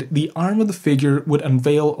command, the arm of the figure would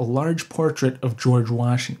unveil a large portrait of George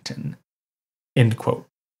Washington." End quote.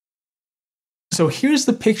 So here's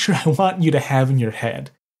the picture I want you to have in your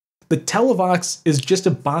head. The Televox is just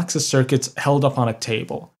a box of circuits held up on a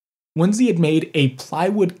table. Winsley had made a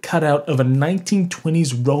plywood cutout of a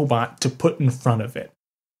 1920s robot to put in front of it.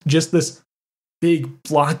 Just this big,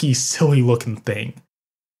 blocky, silly-looking thing.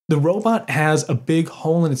 The robot has a big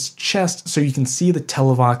hole in its chest so you can see the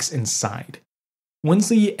Televox inside.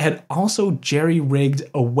 Winsley had also jerry-rigged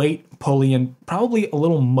a weight pulley and probably a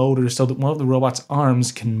little motor so that one of the robot's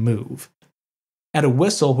arms can move. At a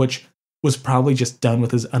whistle, which was probably just done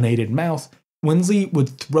with his unaided mouth, Winsley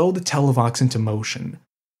would throw the Televox into motion.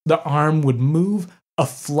 The arm would move, a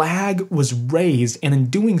flag was raised, and in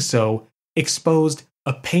doing so, exposed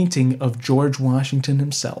a painting of George Washington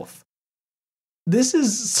himself. This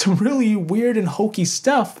is some really weird and hokey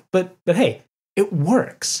stuff, but hey, it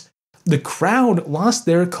works. The crowd lost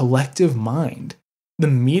their collective mind. The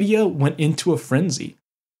media went into a frenzy.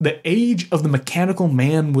 The age of the mechanical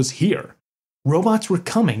man was here. Robots were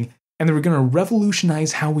coming, and they were going to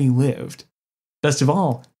revolutionize how we lived. Best of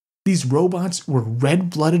all, these robots were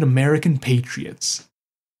red-blooded American patriots.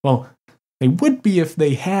 Well, they would be if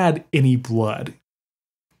they had any blood.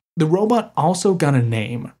 The robot also got a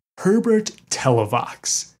name, Herbert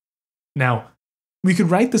Televox. Now, we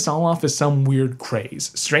could write this all off as some weird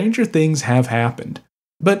craze. Stranger things have happened.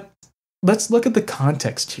 But let's look at the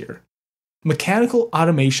context here. Mechanical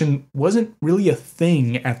automation wasn't really a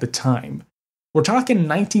thing at the time. We're talking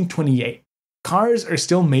 1928. Cars are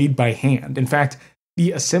still made by hand. In fact,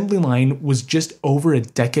 the assembly line was just over a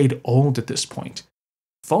decade old at this point.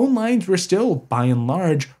 Phone lines were still, by and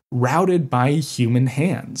large, routed by human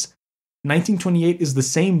hands. 1928 is the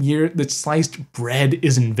same year that sliced bread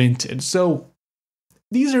is invented, so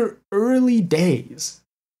these are early days.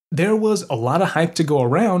 There was a lot of hype to go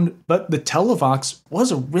around, but the Televox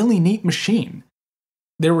was a really neat machine.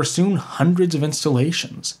 There were soon hundreds of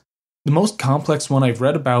installations. The most complex one I've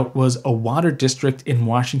read about was a water district in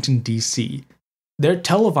Washington, D.C. Their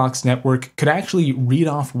Televox network could actually read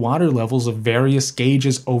off water levels of various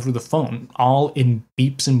gauges over the phone, all in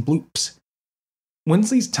beeps and bloops.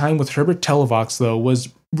 Winsley's time with Herbert Televox, though, was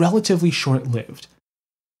relatively short-lived.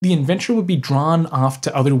 The inventor would be drawn off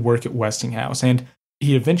to other work at Westinghouse, and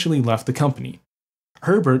he eventually left the company.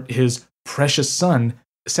 Herbert, his precious son,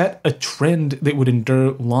 set a trend that would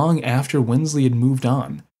endure long after Winsley had moved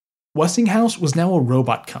on. Westinghouse was now a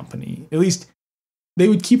robot company. At least, they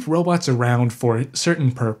would keep robots around for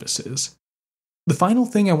certain purposes. The final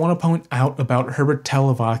thing I want to point out about Herbert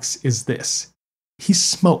Televox is this. He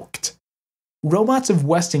smoked. Robots of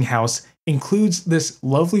Westinghouse includes this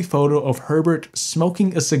lovely photo of Herbert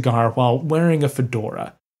smoking a cigar while wearing a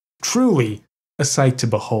fedora. Truly a sight to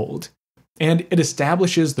behold. And it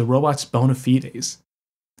establishes the robot's bona fides.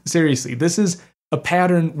 Seriously, this is a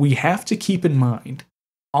pattern we have to keep in mind.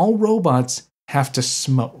 All robots have to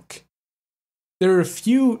smoke. There are a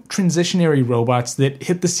few transitionary robots that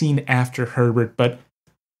hit the scene after Herbert, but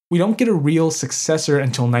we don't get a real successor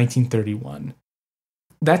until 1931.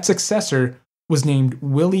 That successor was named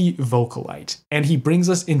Willy Vogelite, and he brings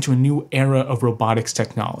us into a new era of robotics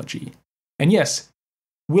technology. And yes,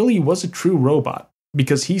 Willy was a true robot,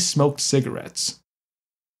 because he smoked cigarettes.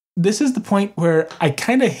 This is the point where I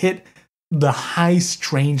kind of hit the high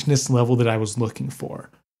strangeness level that I was looking for.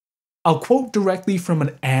 I'll quote directly from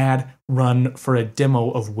an ad run for a demo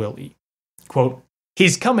of Willy. Quote,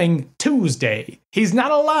 "He's coming Tuesday. He's not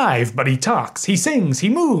alive, but he talks, he sings, he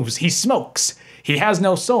moves, he smokes. He has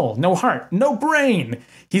no soul, no heart, no brain.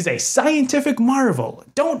 He's a scientific marvel.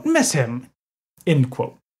 Don't miss him." End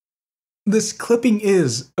quote. This clipping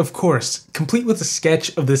is, of course, complete with a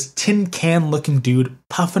sketch of this tin can looking dude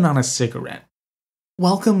puffing on a cigarette.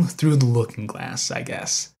 Welcome through the looking glass, I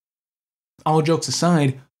guess. All jokes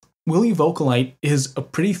aside, Willy Vogelite is a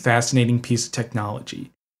pretty fascinating piece of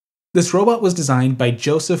technology. This robot was designed by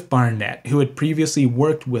Joseph Barnett, who had previously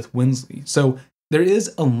worked with Winsley, so there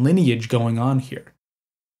is a lineage going on here.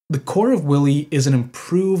 The core of Willy is an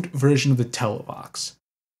improved version of the Televox.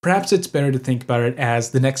 Perhaps it's better to think about it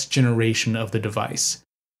as the next generation of the device.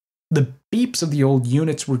 The beeps of the old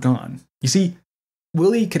units were gone. You see,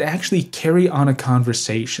 Willy could actually carry on a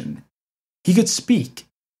conversation. He could speak,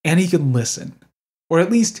 and he could listen. Or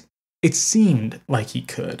at least, it seemed like he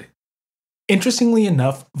could. Interestingly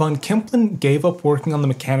enough, von Kempelen gave up working on the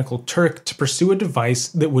Mechanical Turk to pursue a device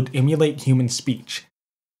that would emulate human speech.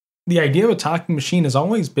 The idea of a talking machine has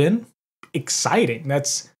always been exciting.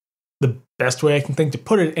 That's the best way I can think to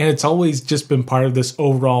put it, and it's always just been part of this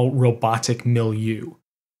overall robotic milieu.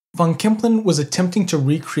 Von Kempelen was attempting to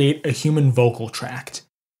recreate a human vocal tract.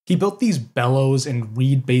 He built these bellows and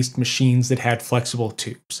reed-based machines that had flexible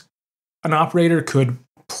tubes. An operator could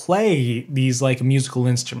play these like a musical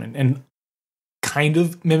instrument and kind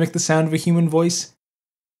of mimic the sound of a human voice.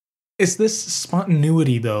 It's this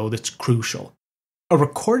spontaneity, though, that's crucial. A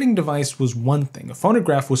recording device was one thing. A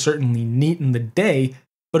phonograph was certainly neat in the day,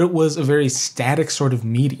 but it was a very static sort of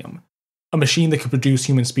medium. A machine that could produce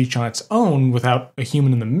human speech on its own without a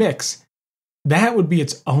human in the mix, that would be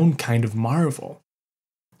its own kind of marvel.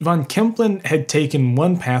 Von Kempelen had taken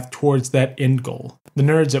one path towards that end goal. The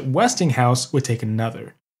nerds at Westinghouse would take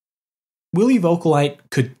another. Willy Vogelite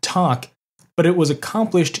could talk, but it was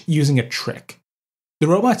accomplished using a trick. The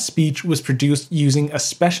robot's speech was produced using a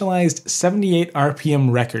specialized 78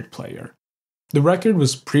 RPM record player. The record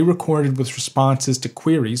was pre-recorded with responses to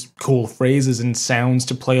queries, cool phrases and sounds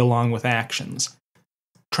to play along with actions.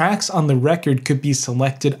 Tracks on the record could be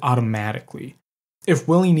selected automatically. If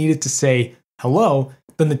Willy needed to say hello,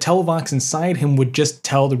 then the Televox inside him would just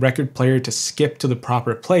tell the record player to skip to the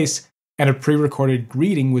proper place, and a pre-recorded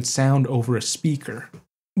greeting would sound over a speaker.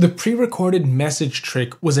 The pre-recorded message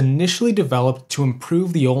trick was initially developed to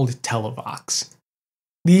improve the old Televox.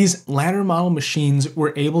 These latter model machines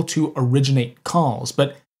were able to originate calls,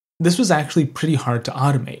 but this was actually pretty hard to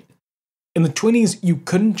automate. In the 20s, you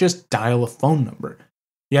couldn't just dial a phone number.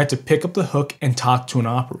 You had to pick up the hook and talk to an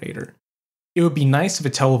operator. It would be nice if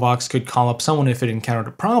a Televox could call up someone if it encountered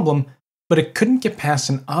a problem, but it couldn't get past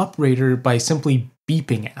an operator by simply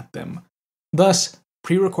beeping at them. Thus,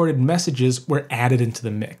 pre-recorded messages were added into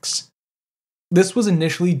the mix. This was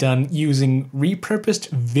initially done using repurposed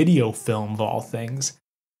video film of all things.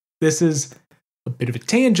 This is a bit of a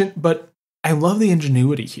tangent, but I love the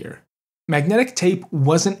ingenuity here. Magnetic tape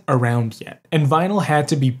wasn't around yet, and vinyl had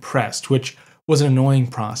to be pressed, which was an annoying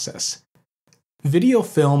process. Video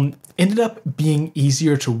film ended up being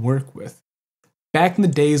easier to work with. Back in the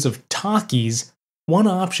days of talkies, one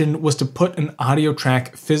option was to put an audio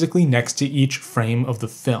track physically next to each frame of the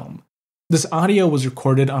film. This audio was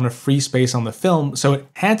recorded on a free space on the film, so it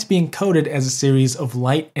had to be encoded as a series of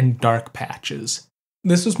light and dark patches.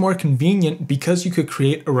 This was more convenient because you could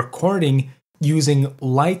create a recording using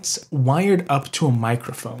lights wired up to a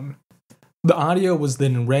microphone. The audio was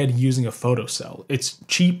then read using a photocell. It's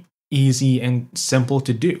cheap, easy, and simple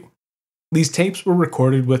to do. These tapes were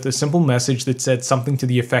recorded with a simple message that said something to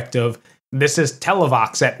the effect of, "This is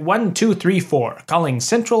Televox at 1234, calling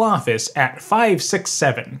central office at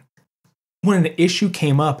 567. When an issue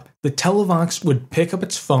came up, the Televox would pick up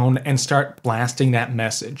its phone and start blasting that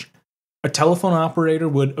message. A telephone operator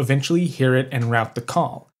would eventually hear it and route the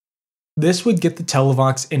call. This would get the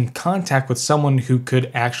Televox in contact with someone who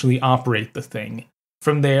could actually operate the thing.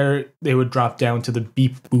 From there, they would drop down to the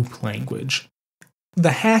beep-boop language. The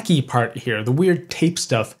hacky part here, the weird tape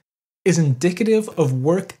stuff, is indicative of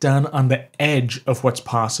work done on the edge of what's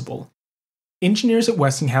possible. Engineers at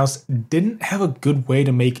Westinghouse didn't have a good way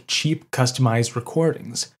to make cheap, customized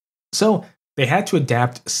recordings, so they had to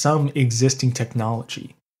adapt some existing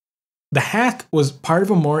technology. The hack was part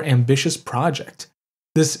of a more ambitious project.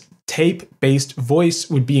 This tape-based voice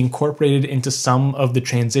would be incorporated into some of the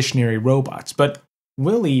transitionary robots, but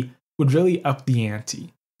Willie would really up the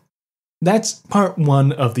ante. That's part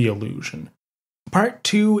one of the illusion. Part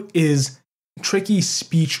two is tricky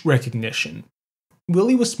speech recognition.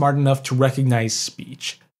 Willie was smart enough to recognize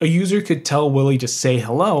speech. A user could tell Willie to say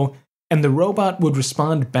hello, and the robot would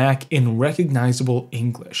respond back in recognizable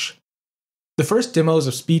English. The first demos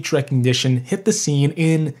of speech recognition hit the scene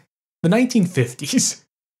in the 1950s,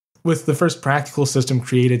 with the first practical system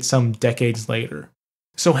created some decades later.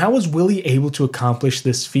 So how was Willie able to accomplish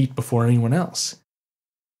this feat before anyone else?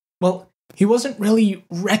 Well, he wasn't really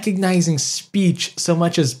recognizing speech so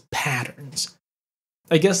much as patterns.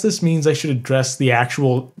 I guess this means I should address the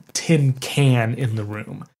actual tin can in the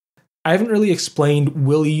room. I haven't really explained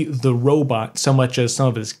Willie the robot so much as some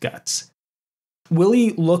of his guts.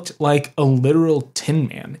 Willie looked like a literal tin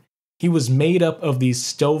man. He was made up of these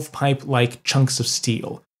stovepipe-like chunks of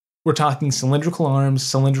steel. We're talking cylindrical arms,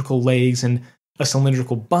 cylindrical legs, and a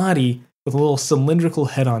cylindrical body with a little cylindrical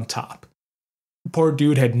head on top. The poor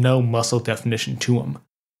dude had no muscle definition to him.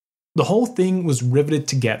 The whole thing was riveted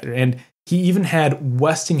together, and he even had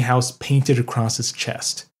Westinghouse painted across his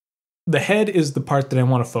chest. The head is the part that I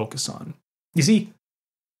want to focus on. You see,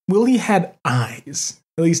 Willie had eyes,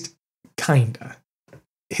 at least kinda.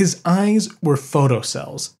 His eyes were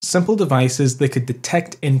photocells, simple devices that could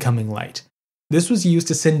detect incoming light. This was used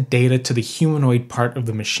to send data to the humanoid part of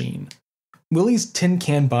the machine. Willie's tin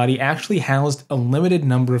can body actually housed a limited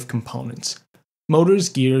number of components: motors,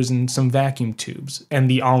 gears, and some vacuum tubes, and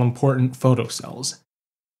the all-important photocells.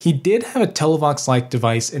 He did have a Televox-like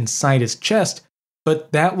device inside his chest,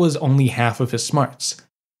 but that was only half of his smarts.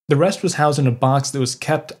 The rest was housed in a box that was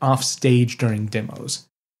kept off stage during demos.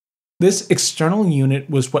 This external unit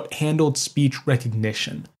was what handled speech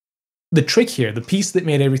recognition. The trick here, the piece that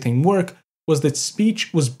made everything work, was that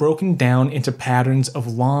speech was broken down into patterns of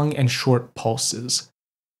long and short pulses.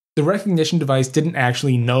 The recognition device didn't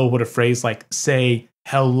actually know what a phrase like, say,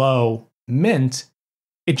 hello, meant.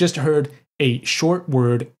 It just heard a short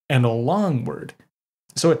word and a long word.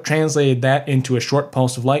 So it translated that into a short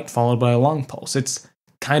pulse of light followed by a long pulse. It's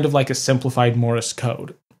kind of like a simplified Morse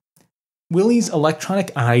code. Willie's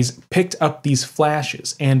electronic eyes picked up these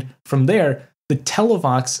flashes, and from there, the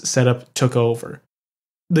Televox setup took over.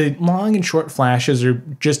 The long and short flashes are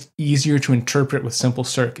just easier to interpret with simple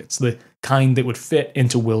circuits, the kind that would fit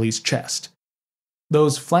into Willie's chest.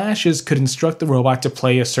 Those flashes could instruct the robot to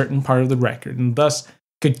play a certain part of the record, and thus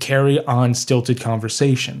could carry on stilted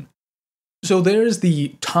conversation. So there's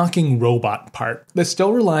the talking robot part that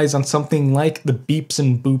still relies on something like the beeps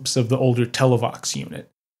and boops of the older Televox unit.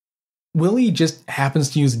 Willie just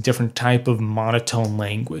happens to use a different type of monotone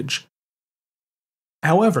language.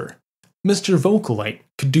 However, Mr. Vocalite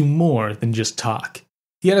could do more than just talk.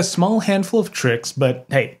 He had a small handful of tricks, but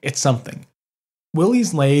hey, it's something.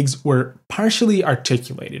 Willie's legs were partially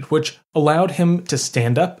articulated, which allowed him to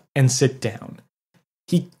stand up and sit down.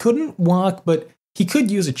 He couldn't walk, but he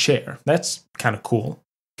could use a chair. That's kind of cool.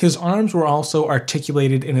 His arms were also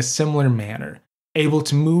articulated in a similar manner, able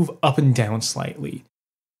to move up and down slightly.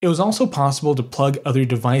 It was also possible to plug other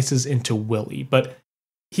devices into Willy, but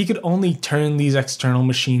he could only turn these external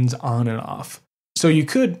machines on and off. So you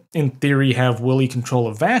could, in theory, have Willy control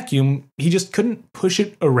a vacuum, he just couldn't push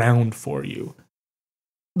it around for you.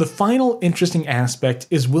 The final interesting aspect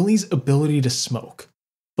is Willy's ability to smoke.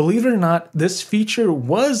 Believe it or not, this feature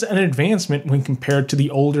was an advancement when compared to the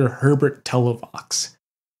older Herbert Televox.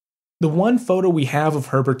 The one photo we have of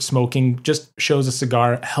Herbert smoking just shows a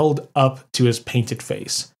cigar held up to his painted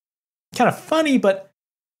face. Kind of funny, but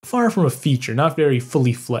far from a feature, not very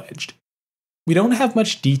fully fledged. We don't have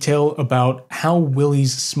much detail about how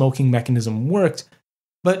Willy's smoking mechanism worked,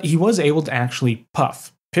 but he was able to actually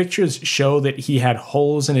puff. Pictures show that he had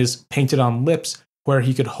holes in his painted on lips where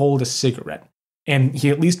he could hold a cigarette, and he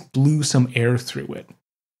at least blew some air through it.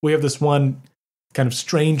 We have this one kind of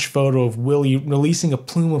strange photo of Willy releasing a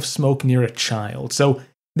plume of smoke near a child, so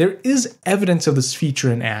there is evidence of this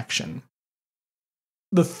feature in action.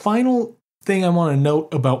 The final thing I want to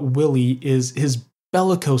note about Willy is his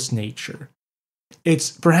bellicose nature.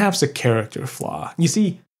 It's perhaps a character flaw. You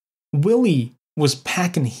see, Willy was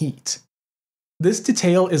packing heat. This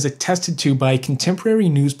detail is attested to by contemporary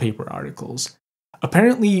newspaper articles.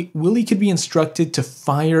 Apparently, Willy could be instructed to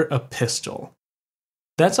fire a pistol.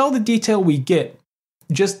 That's all the detail we get,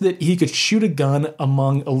 just that he could shoot a gun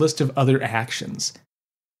among a list of other actions.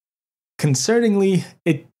 Concerningly,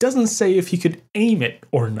 it doesn't say if he could aim it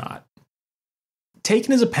or not.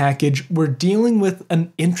 Taken as a package, we're dealing with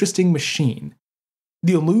an interesting machine.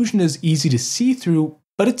 The illusion is easy to see through,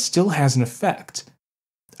 but it still has an effect.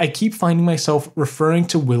 I keep finding myself referring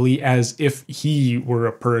to Willy as if he were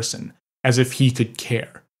a person, as if he could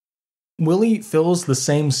care. Willy fills the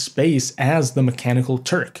same space as the Mechanical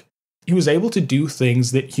Turk. He was able to do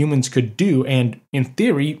things that humans could do, and, in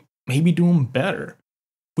theory, maybe do them better.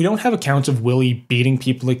 We don't have accounts of Willy beating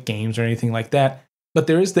people at games or anything like that, but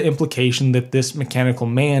there is the implication that this mechanical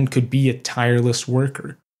man could be a tireless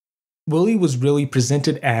worker. Willy was really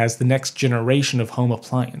presented as the next generation of home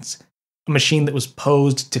appliance, a machine that was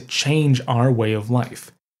posed to change our way of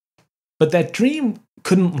life. But that dream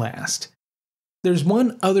couldn't last. There's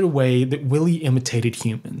one other way that Willy imitated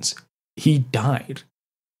humans. He died.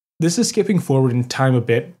 This is skipping forward in time a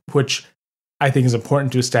bit, which I think is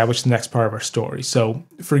important to establish the next part of our story, so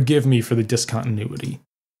forgive me for the discontinuity.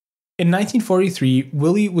 In 1943,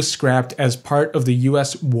 Willy was scrapped as part of the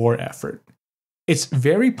US war effort. It's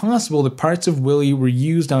very possible that parts of Willy were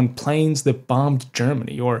used on planes that bombed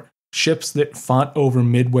Germany or ships that fought over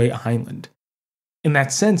Midway Island. In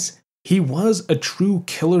that sense, he was a true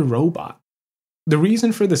killer robot. The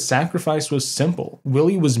reason for the sacrifice was simple.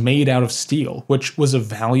 Willy was made out of steel, which was a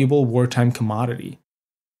valuable wartime commodity.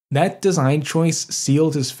 That design choice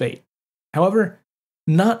sealed his fate. However,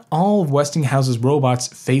 not all of Westinghouse's robots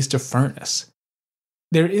faced a furnace.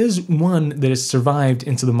 There is one that has survived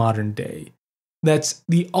into the modern day. That's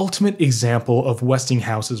the ultimate example of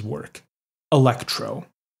Westinghouse's work, Electro.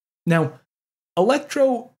 Now,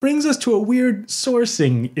 Electro brings us to a weird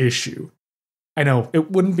sourcing issue. I know,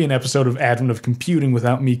 it wouldn't be an episode of Advent of Computing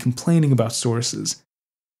without me complaining about sources.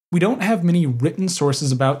 We don't have many written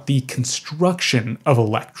sources about the construction of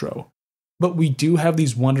Electro, but we do have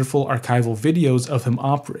these wonderful archival videos of him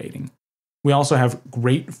operating. We also have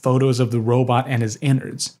great photos of the robot and his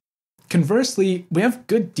innards. Conversely, we have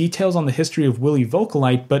good details on the history of Willy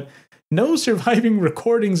Vocalite, but no surviving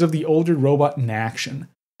recordings of the older robot in action.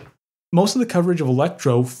 Most of the coverage of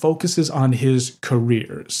Electro focuses on his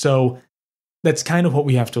career, so that's kind of what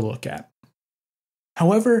we have to look at.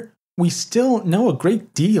 However, we still know a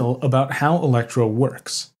great deal about how Electro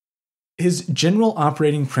works. His general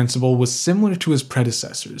operating principle was similar to his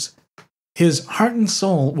predecessors. His heart and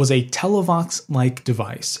soul was a Televox-like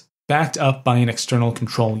device, backed up by an external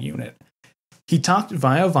control unit. He talked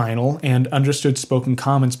via vinyl and understood spoken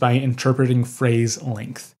comments by interpreting phrase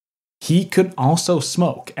length. He could also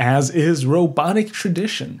smoke, as is robotic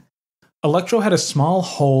tradition. Electro had a small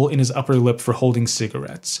hole in his upper lip for holding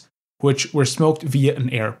cigarettes, which were smoked via an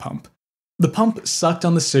air pump. The pump sucked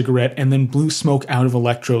on the cigarette and then blew smoke out of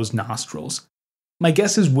Electro's nostrils. My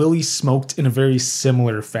guess is Willy smoked in a very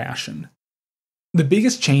similar fashion. The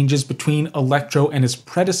biggest changes between Electro and his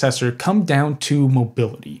predecessor come down to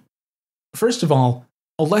mobility. First of all,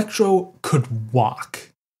 Electro could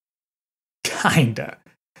walk. Kinda.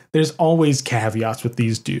 There's always caveats with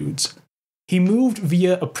these dudes. He moved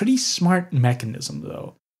via a pretty smart mechanism,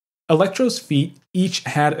 though. Electro's feet each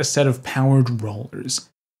had a set of powered rollers.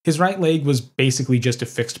 His right leg was basically just a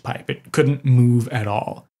fixed pipe. It couldn't move at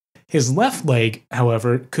all. His left leg,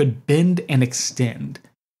 however, could bend and extend.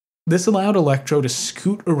 This allowed Electro to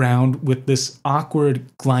scoot around with this awkward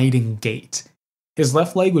gliding gait. His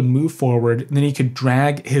left leg would move forward, and then he could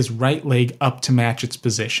drag his right leg up to match its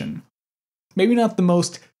position. Maybe not the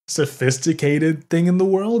most sophisticated thing in the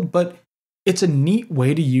world, but it's a neat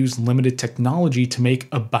way to use limited technology to make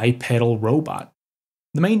a bipedal robot.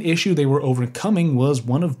 The main issue they were overcoming was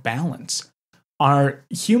one of balance. Our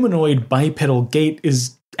humanoid bipedal gait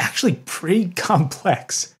is actually pretty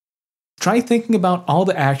complex. Try thinking about all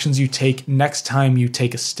the actions you take next time you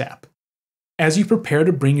take a step. As you prepare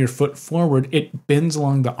to bring your foot forward, it bends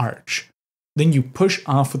along the arch. Then you push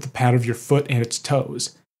off with the pad of your foot and its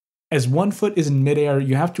toes. As one foot is in midair,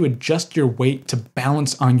 you have to adjust your weight to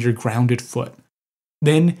balance on your grounded foot.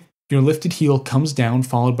 Then your lifted heel comes down,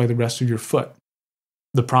 followed by the rest of your foot.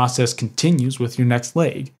 The process continues with your next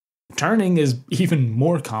leg. Turning is even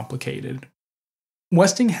more complicated.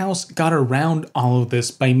 Westinghouse got around all of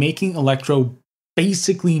this by making Electro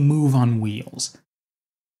basically move on wheels.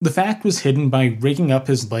 The fact was hidden by rigging up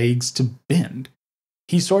his legs to bend.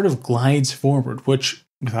 He sort of glides forward, which,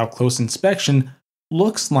 without close inspection,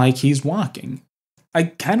 looks like he's walking. I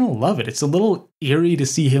kind of love it. It's a little eerie to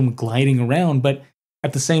see him gliding around, but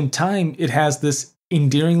at the same time, it has this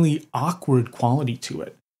endearingly awkward quality to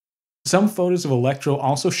it. Some photos of Electro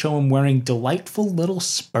also show him wearing delightful little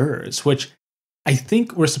spurs, which I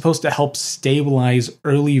think were supposed to help stabilize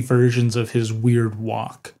early versions of his weird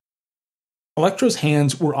walk. Electro's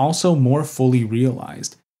hands were also more fully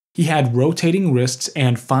realized. He had rotating wrists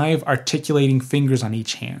and 5 articulating fingers on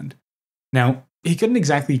each hand. Now, he couldn't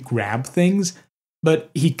exactly grab things, but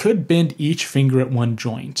he could bend each finger at one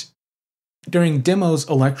joint. During demos,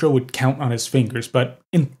 Electro would count on his fingers, but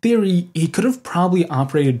in theory, he could have probably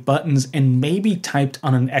operated buttons and maybe typed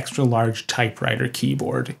on an extra large typewriter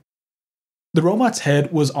keyboard. The robot's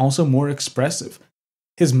head was also more expressive.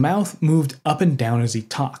 His mouth moved up and down as he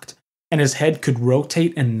talked, and his head could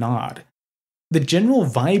rotate and nod. The general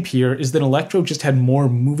vibe here is that Electro just had more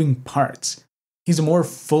moving parts. He's a more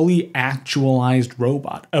fully actualized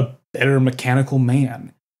robot, a better mechanical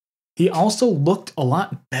man. He also looked a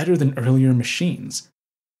lot better than earlier machines.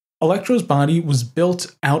 Electro's body was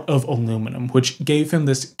built out of aluminum, which gave him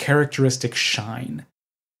this characteristic shine.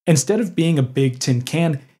 Instead of being a big tin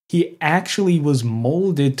can, he actually was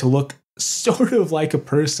molded to look sort of like a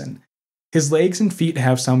person. His legs and feet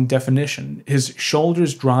have some definition. His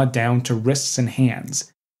shoulders draw down to wrists and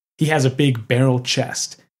hands. He has a big barrel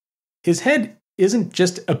chest. His head isn't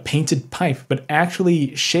just a painted pipe, but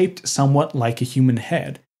actually shaped somewhat like a human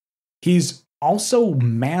head. He's also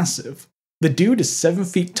massive. The dude is 7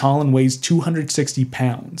 feet tall and weighs 260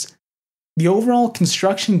 pounds. The overall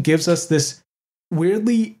construction gives us this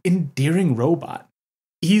weirdly endearing robot.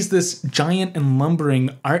 He's this giant and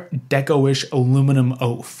lumbering Art Deco-ish aluminum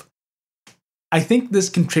oaf. I think this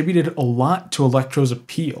contributed a lot to Electro's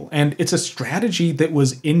appeal, and it's a strategy that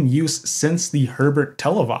was in use since the Herbert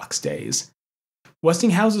Televox days.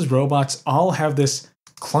 Westinghouse's robots all have this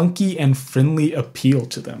clunky and friendly appeal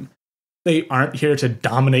to them. They aren't here to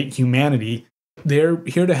dominate humanity, they're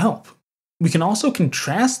here to help. We can also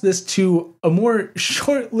contrast this to a more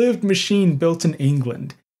short-lived machine built in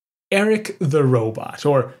England, Eric the Robot,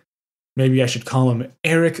 or maybe I should call him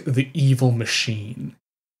Eric the Evil Machine.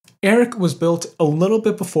 Eric was built a little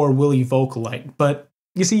bit before Willy Vocalite, but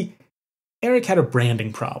you see, Eric had a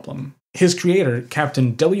branding problem. His creator,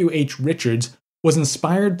 Captain W.H. Richards, was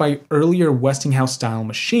inspired by earlier Westinghouse-style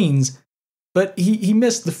machines, but he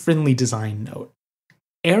missed the friendly design note.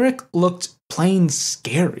 Eric looked plain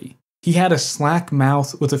scary. He had a slack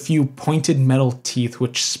mouth with a few pointed metal teeth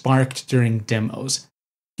which sparked during demos.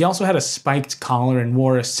 He also had a spiked collar and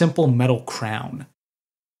wore a simple metal crown.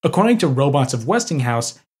 According to Robots of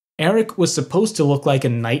Westinghouse, Eric was supposed to look like a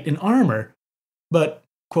knight in armor, but,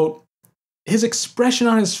 quote, his expression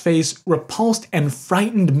on his face repulsed and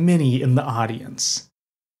frightened many in the audience.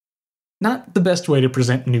 Not the best way to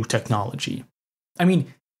present new technology. I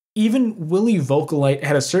mean, even Willy Vocalite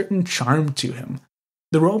had a certain charm to him.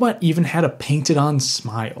 The robot even had a painted-on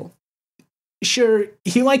smile. Sure,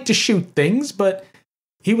 he liked to shoot things, but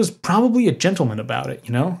he was probably a gentleman about it,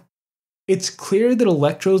 you know? It's clear that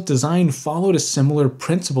Electro's design followed a similar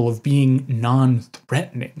principle of being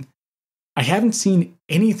non-threatening. I haven't seen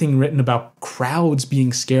anything written about crowds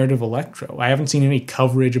being scared of Electro. I haven't seen any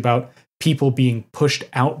coverage about people being pushed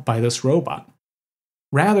out by this robot.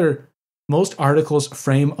 Rather, most articles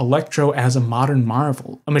frame Electro as a modern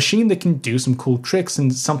marvel, a machine that can do some cool tricks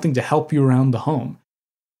and something to help you around the home.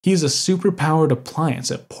 He's a superpowered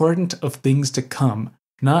appliance, a portent of things to come,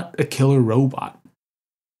 not a killer robot.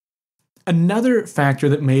 Another factor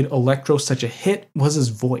that made Electro such a hit was his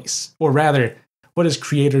voice, or rather, what his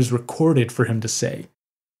creators recorded for him to say.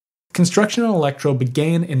 Construction on Electro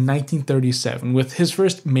began in 1937, with his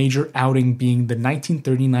first major outing being the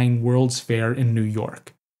 1939 World's Fair in New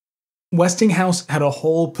York. Westinghouse had a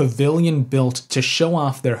whole pavilion built to show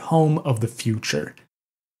off their home of the future,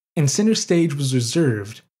 and center stage was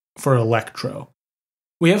reserved for Electro.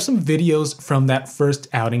 We have some videos from that first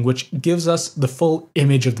outing which gives us the full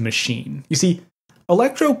image of the machine. You see,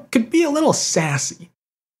 Electro could be a little sassy.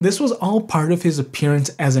 This was all part of his appearance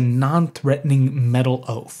as a non-threatening metal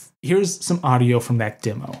oaf. Here's some audio from that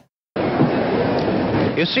demo.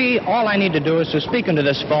 You see, all I need to do is to speak into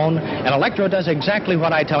this phone, and Electro does exactly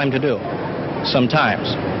what I tell him to do.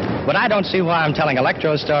 Sometimes. But I don't see why I'm telling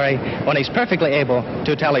Electro's story when he's perfectly able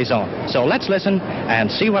to tell his own. So let's listen and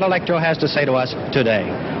see what Electro has to say to us today.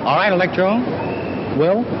 All right, Electro,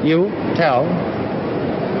 will you tell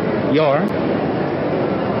your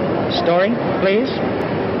story, please?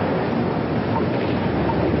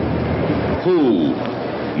 Who?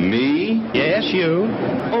 Me? Yes, you.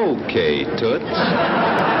 Okay, Toots.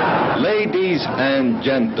 Ladies and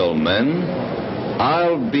gentlemen,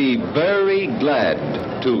 I'll be very glad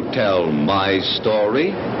to tell my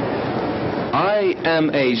story. I am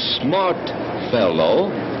a smart fellow,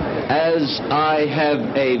 as I have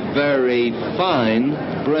a very fine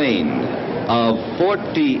brain of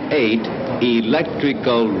 48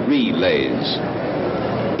 electrical relays.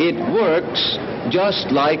 It works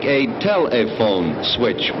just like a telephone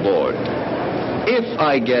switchboard. If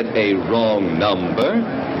I get a wrong number,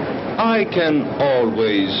 I can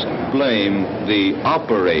always blame the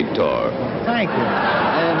operator. Thank you.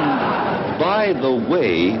 And by the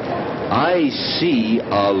way, I see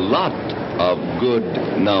a lot of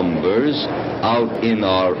good numbers out in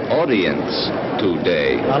our audience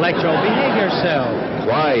today. Electro, behave yourself.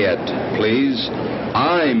 Quiet, please.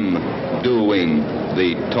 I'm doing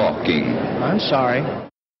the talking. I'm sorry.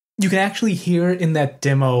 You can actually hear in that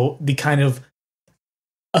demo the kind of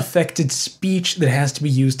affected speech that has to be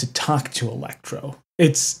used to talk to Electro.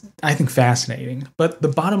 It's, I think, fascinating. But the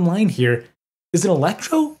bottom line here is that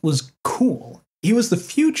Electro was cool. He was the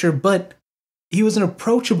future, but he was an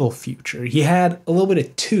approachable future. He had a little bit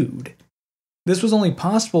of tude. This was only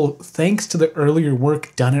possible thanks to the earlier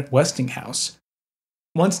work done at Westinghouse.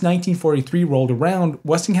 Once 1943 rolled around,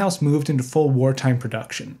 Westinghouse moved into full wartime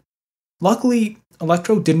production. Luckily,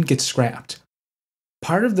 Electro didn't get scrapped.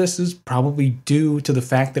 Part of this is probably due to the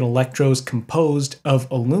fact that Electro is composed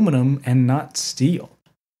of aluminum and not steel.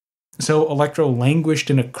 So Electro languished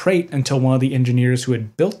in a crate until one of the engineers who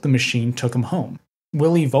had built the machine took him home.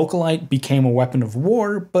 Willy Vocalite became a weapon of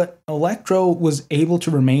war, but Electro was able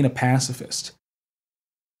to remain a pacifist.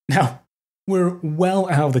 Now, we're well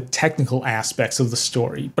out of the technical aspects of the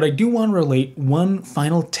story, but I do want to relate one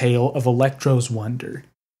final tale of Electro's wonder.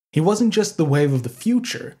 He wasn't just the wave of the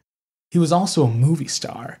future, he was also a movie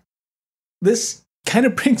star. This kind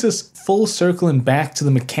of brings us full circle and back to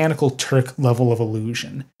the Mechanical Turk level of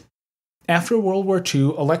illusion. After World War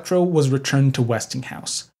II, Electro was returned to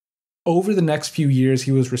Westinghouse. Over the next few years,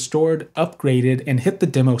 he was restored, upgraded, and hit the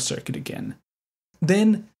demo circuit again.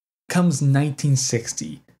 Then comes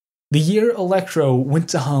 1960, the year Electro went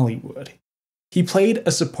to Hollywood. He played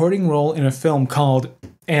a supporting role in a film called,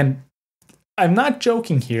 and I'm not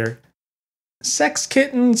joking here, Sex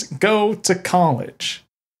Kittens Go to College.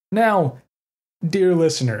 Now, dear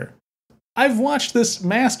listener, I've watched this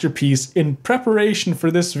masterpiece in preparation for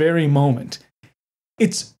this very moment.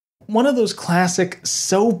 It's one of those classic,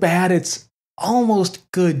 so bad it's almost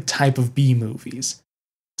good type of B movies.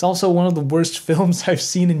 It's also one of the worst films I've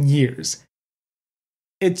seen in years.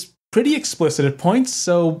 It's pretty explicit at points,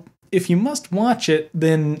 so if you must watch it,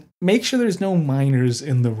 then make sure there's no minors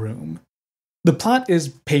in the room. The plot is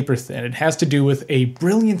paper thin. It has to do with a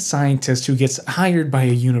brilliant scientist who gets hired by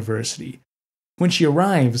a university. When she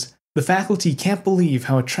arrives, the faculty can't believe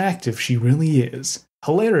how attractive she really is.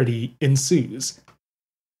 Hilarity ensues.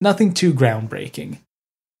 Nothing too groundbreaking.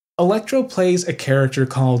 Electro plays a character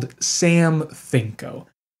called Sam Thinko,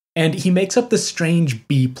 and he makes up the strange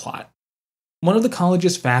B-plot. One of the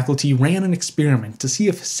college's faculty ran an experiment to see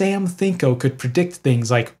if Sam Thinko could predict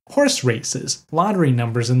things like horse races, lottery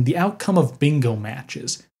numbers, and the outcome of bingo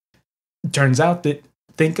matches. It turns out that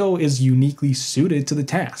Thinko is uniquely suited to the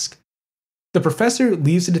task. The professor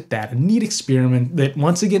leaves it at that, a neat experiment that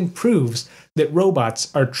once again proves that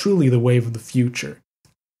robots are truly the wave of the future.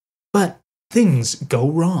 But things go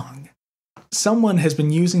wrong. Someone has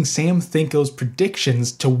been using Sam Thinko's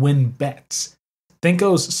predictions to win bets.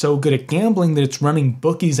 Thinko's so good at gambling that it's running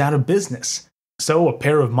bookies out of business. So a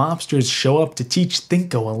pair of mobsters show up to teach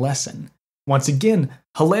Thinko a lesson. Once again,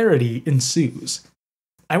 hilarity ensues.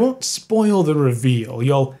 I won't spoil the reveal.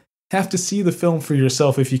 You'll have to see the film for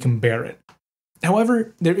yourself if you can bear it.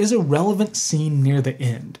 However, there is a relevant scene near the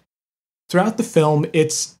end. Throughout the film,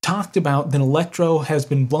 it's talked about that Electro has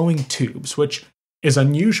been blowing tubes, which is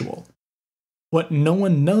unusual. What no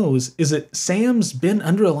one knows is that Sam's been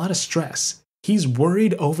under a lot of stress. He's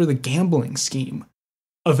worried over the gambling scheme.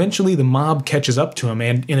 Eventually, the mob catches up to him,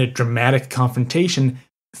 and in a dramatic confrontation,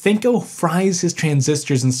 Thinko fries his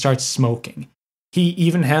transistors and starts smoking. He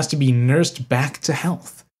even has to be nursed back to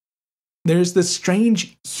health. There's this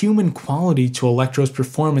strange human quality to Electro's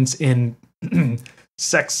performance in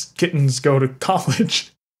Sex Kittens Go to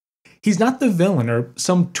College. He's not the villain or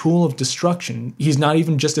some tool of destruction. He's not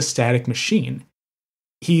even just a static machine.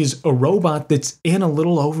 He's a robot that's in a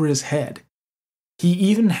little over his head. He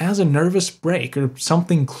even has a nervous break or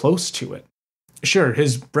something close to it. Sure,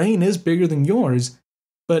 his brain is bigger than yours,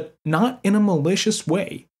 but not in a malicious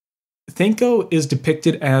way. Thinko is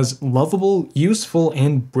depicted as lovable, useful,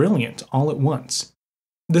 and brilliant all at once.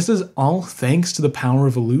 This is all thanks to the power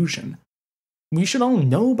of illusion. We should all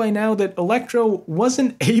know by now that Electro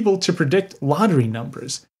wasn't able to predict lottery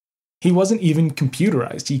numbers. He wasn't even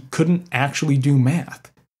computerized. He couldn't actually do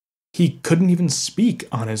math. He couldn't even speak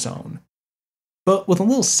on his own. But with a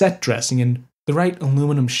little set dressing and the right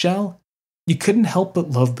aluminum shell, you couldn't help but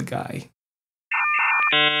love the guy.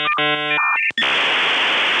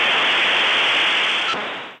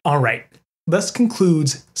 Alright, thus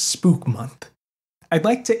concludes Spook Month. I'd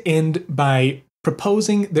like to end by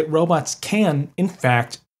proposing that robots can, in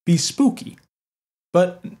fact, be spooky.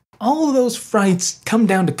 But all of those frights come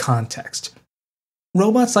down to context.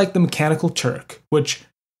 Robots like the Mechanical Turk, which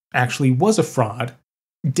actually was a fraud,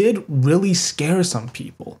 did really scare some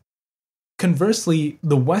people. Conversely,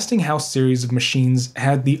 the Westinghouse series of machines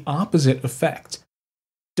had the opposite effect.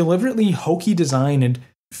 Deliberately hokey design and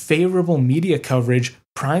favorable media coverage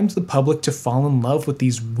primed the public to fall in love with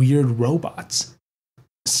these weird robots.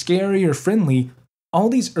 Scary or friendly, all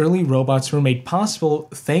these early robots were made possible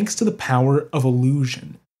thanks to the power of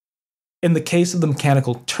illusion. In the case of the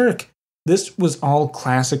Mechanical Turk, this was all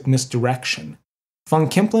classic misdirection. Von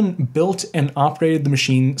Kempelen built and operated the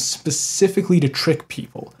machine specifically to trick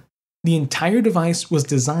people. The entire device was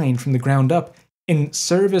designed from the ground up in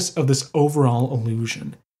service of this overall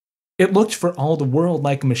illusion. It looked for all the world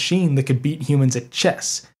like a machine that could beat humans at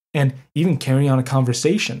chess, and even carry on a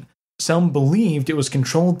conversation. Some believed it was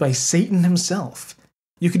controlled by Satan himself.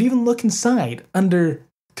 You could even look inside, under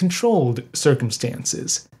controlled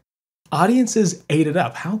circumstances. Audiences ate it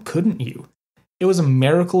up, how couldn't you? It was a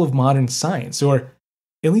miracle of modern science, or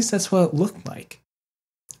at least that's what it looked like.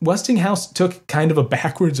 Westinghouse took kind of a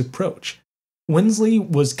backwards approach. Winsley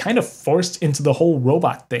was kind of forced into the whole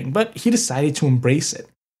robot thing, but he decided to embrace it.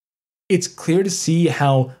 It's clear to see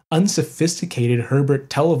how unsophisticated Herbert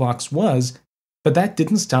Televox was, but that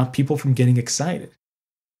didn't stop people from getting excited.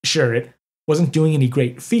 Sure, it wasn't doing any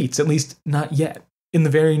great feats, at least not yet. In the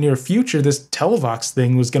very near future, this Televox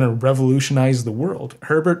thing was going to revolutionize the world.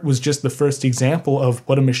 Herbert was just the first example of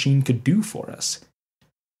what a machine could do for us.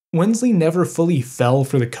 Winsley never fully fell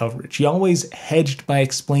for the coverage. He always hedged by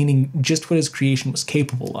explaining just what his creation was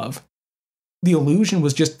capable of. The illusion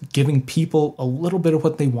was just giving people a little bit of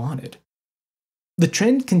what they wanted. The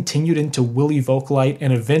trend continued into Willy Vocalite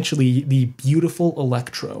and eventually the beautiful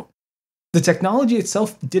Electro. The technology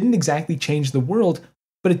itself didn't exactly change the world,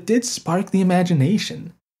 but it did spark the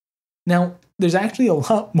imagination. Now, there's actually a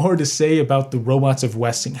lot more to say about the robots of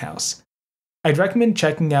Westinghouse. I'd recommend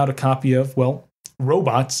checking out a copy of,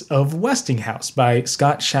 Robots of Westinghouse by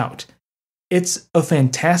Scott Shout. It's a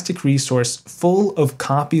fantastic resource full of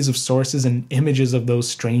copies of sources and images of those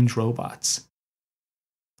strange robots.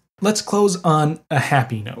 Let's close on a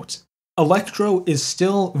happy note. Electro is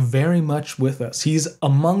still very much with us. He's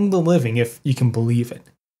among the living, if you can believe it.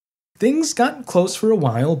 Things got close for a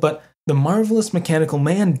while, but the marvelous mechanical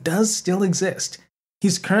man does still exist.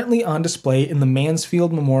 He's currently on display in the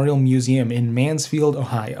Mansfield Memorial Museum in Mansfield,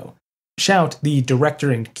 Ohio. Shout, the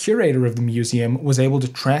director and curator of the museum, was able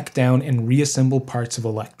to track down and reassemble parts of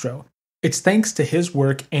Electro. It's thanks to his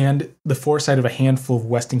work and the foresight of a handful of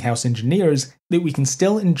Westinghouse engineers that we can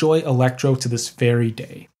still enjoy Electro to this very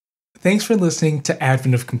day. Thanks for listening to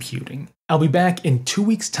Advent of Computing. I'll be back in 2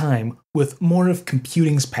 weeks' time with more of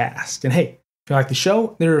computing's past. And hey, if you like the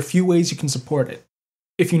show, there are a few ways you can support it.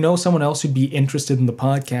 If you know someone else who'd be interested in the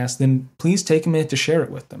podcast, then please take a minute to share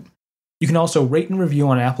it with them. You can also rate and review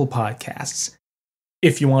on Apple Podcasts.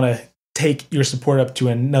 If you want to take your support up to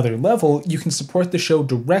another level, you can support the show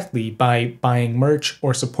directly by buying merch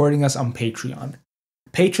or supporting us on Patreon.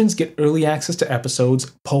 Patrons get early access to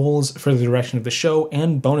episodes, polls for the direction of the show,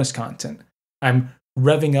 and bonus content. I'm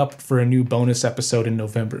revving up for a new bonus episode in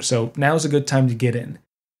November, so now's a good time to get in.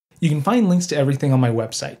 You can find links to everything on my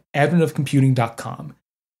website, adventofcomputing.com.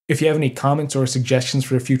 If you have any comments or suggestions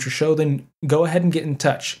for a future show, then go ahead and get in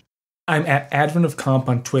touch. I'm at adventofcomp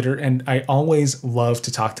on Twitter, and I always love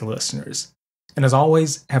to talk to listeners. And as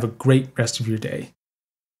always, have a great rest of your day.